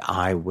 and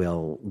I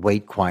will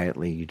wait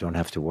quietly. You don't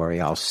have to worry.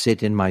 I'll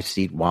sit in my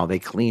seat while they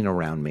clean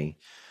around me,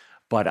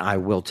 but I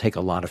will take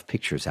a lot of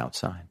pictures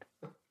outside.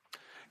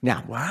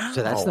 Now,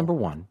 so that's number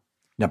one.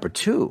 Number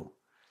two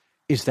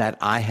is that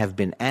I have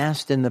been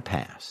asked in the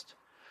past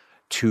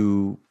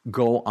to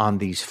go on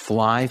these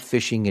fly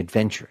fishing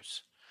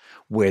adventures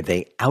where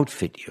they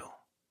outfit you.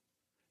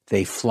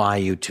 They fly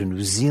you to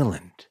New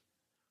Zealand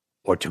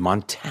or to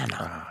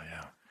Montana.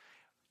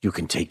 You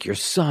can take your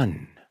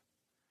son.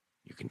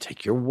 You can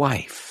take your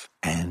wife,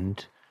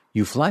 and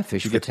you fly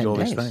fish for 10 days. You get to do all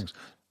these things.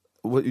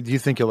 Do you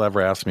think you'll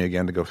ever ask me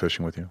again to go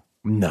fishing with you?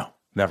 No.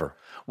 Never?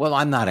 Well,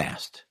 I'm not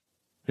asked.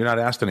 You're not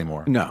asked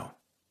anymore? No.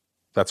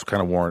 That's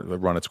kind of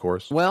run its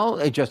course? Well,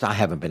 I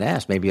haven't been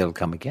asked. Maybe it'll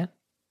come again.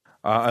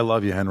 I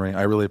love you, Henry.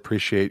 I really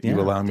appreciate you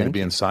allowing me to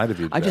be inside of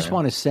you today. I just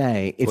want to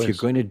say, if you're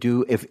going to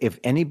do, if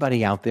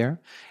anybody out there,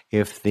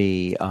 if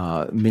the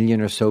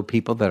million or so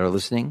people that are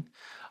listening,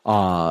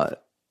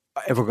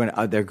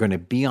 they're going to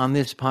be on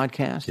this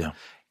podcast,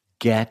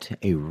 get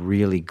a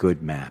really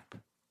good map,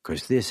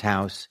 because this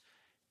house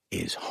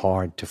is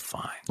hard to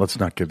find. Let's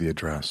not give the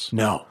address.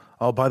 No.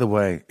 Oh, by the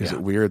way, is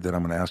it weird that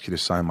I'm going to ask you to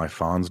sign my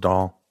Fonz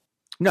doll?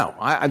 No,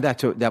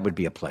 that would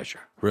be a pleasure.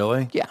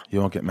 Really? Yeah. You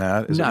won't get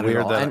mad? Is Not it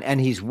weird at all.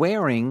 And he's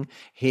wearing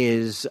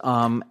his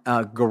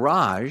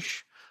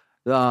garage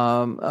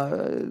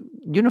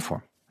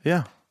uniform.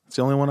 Yeah. It's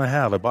the only one I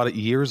have. I bought it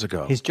years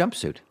ago. His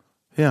jumpsuit.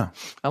 Yeah.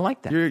 I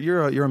like that.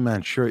 You're a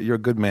mensch. You're a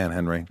good man,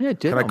 Henry. Yeah,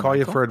 Can I call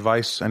you for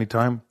advice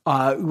anytime?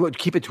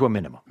 Keep it to a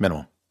minimum.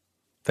 Minimum.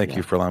 Thank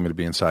you for allowing me to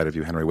be inside of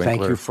you, Henry Winkler.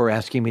 Thank you for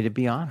asking me to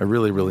be on. I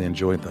really, really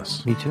enjoyed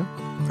this. Me too.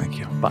 Thank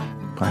you. Bye.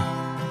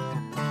 Bye.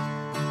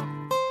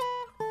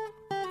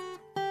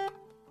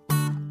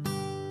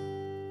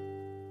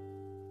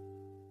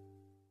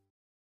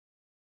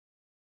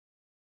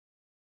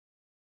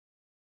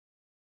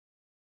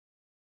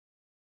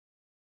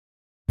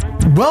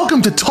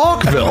 Welcome to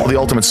Talkville, the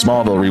ultimate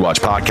Smallville rewatch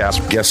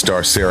podcast. Guest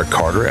star Sarah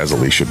Carter as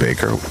Alicia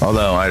Baker.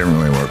 Although I didn't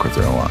really work with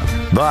her a lot.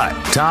 But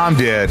Tom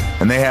did,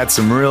 and they had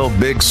some real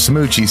big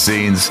smoochy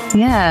scenes.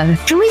 Yeah.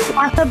 Can we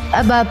talk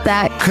about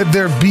that? Could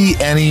there be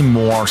any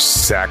more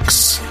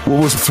sex?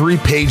 What was a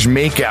 3-page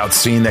makeout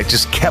scene that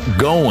just kept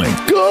going?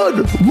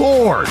 Good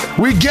Lord.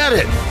 We get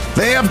it.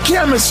 They have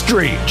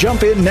chemistry.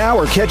 Jump in now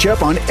or catch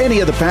up on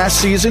any of the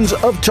past seasons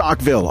of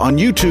Talkville on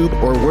YouTube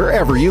or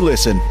wherever you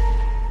listen.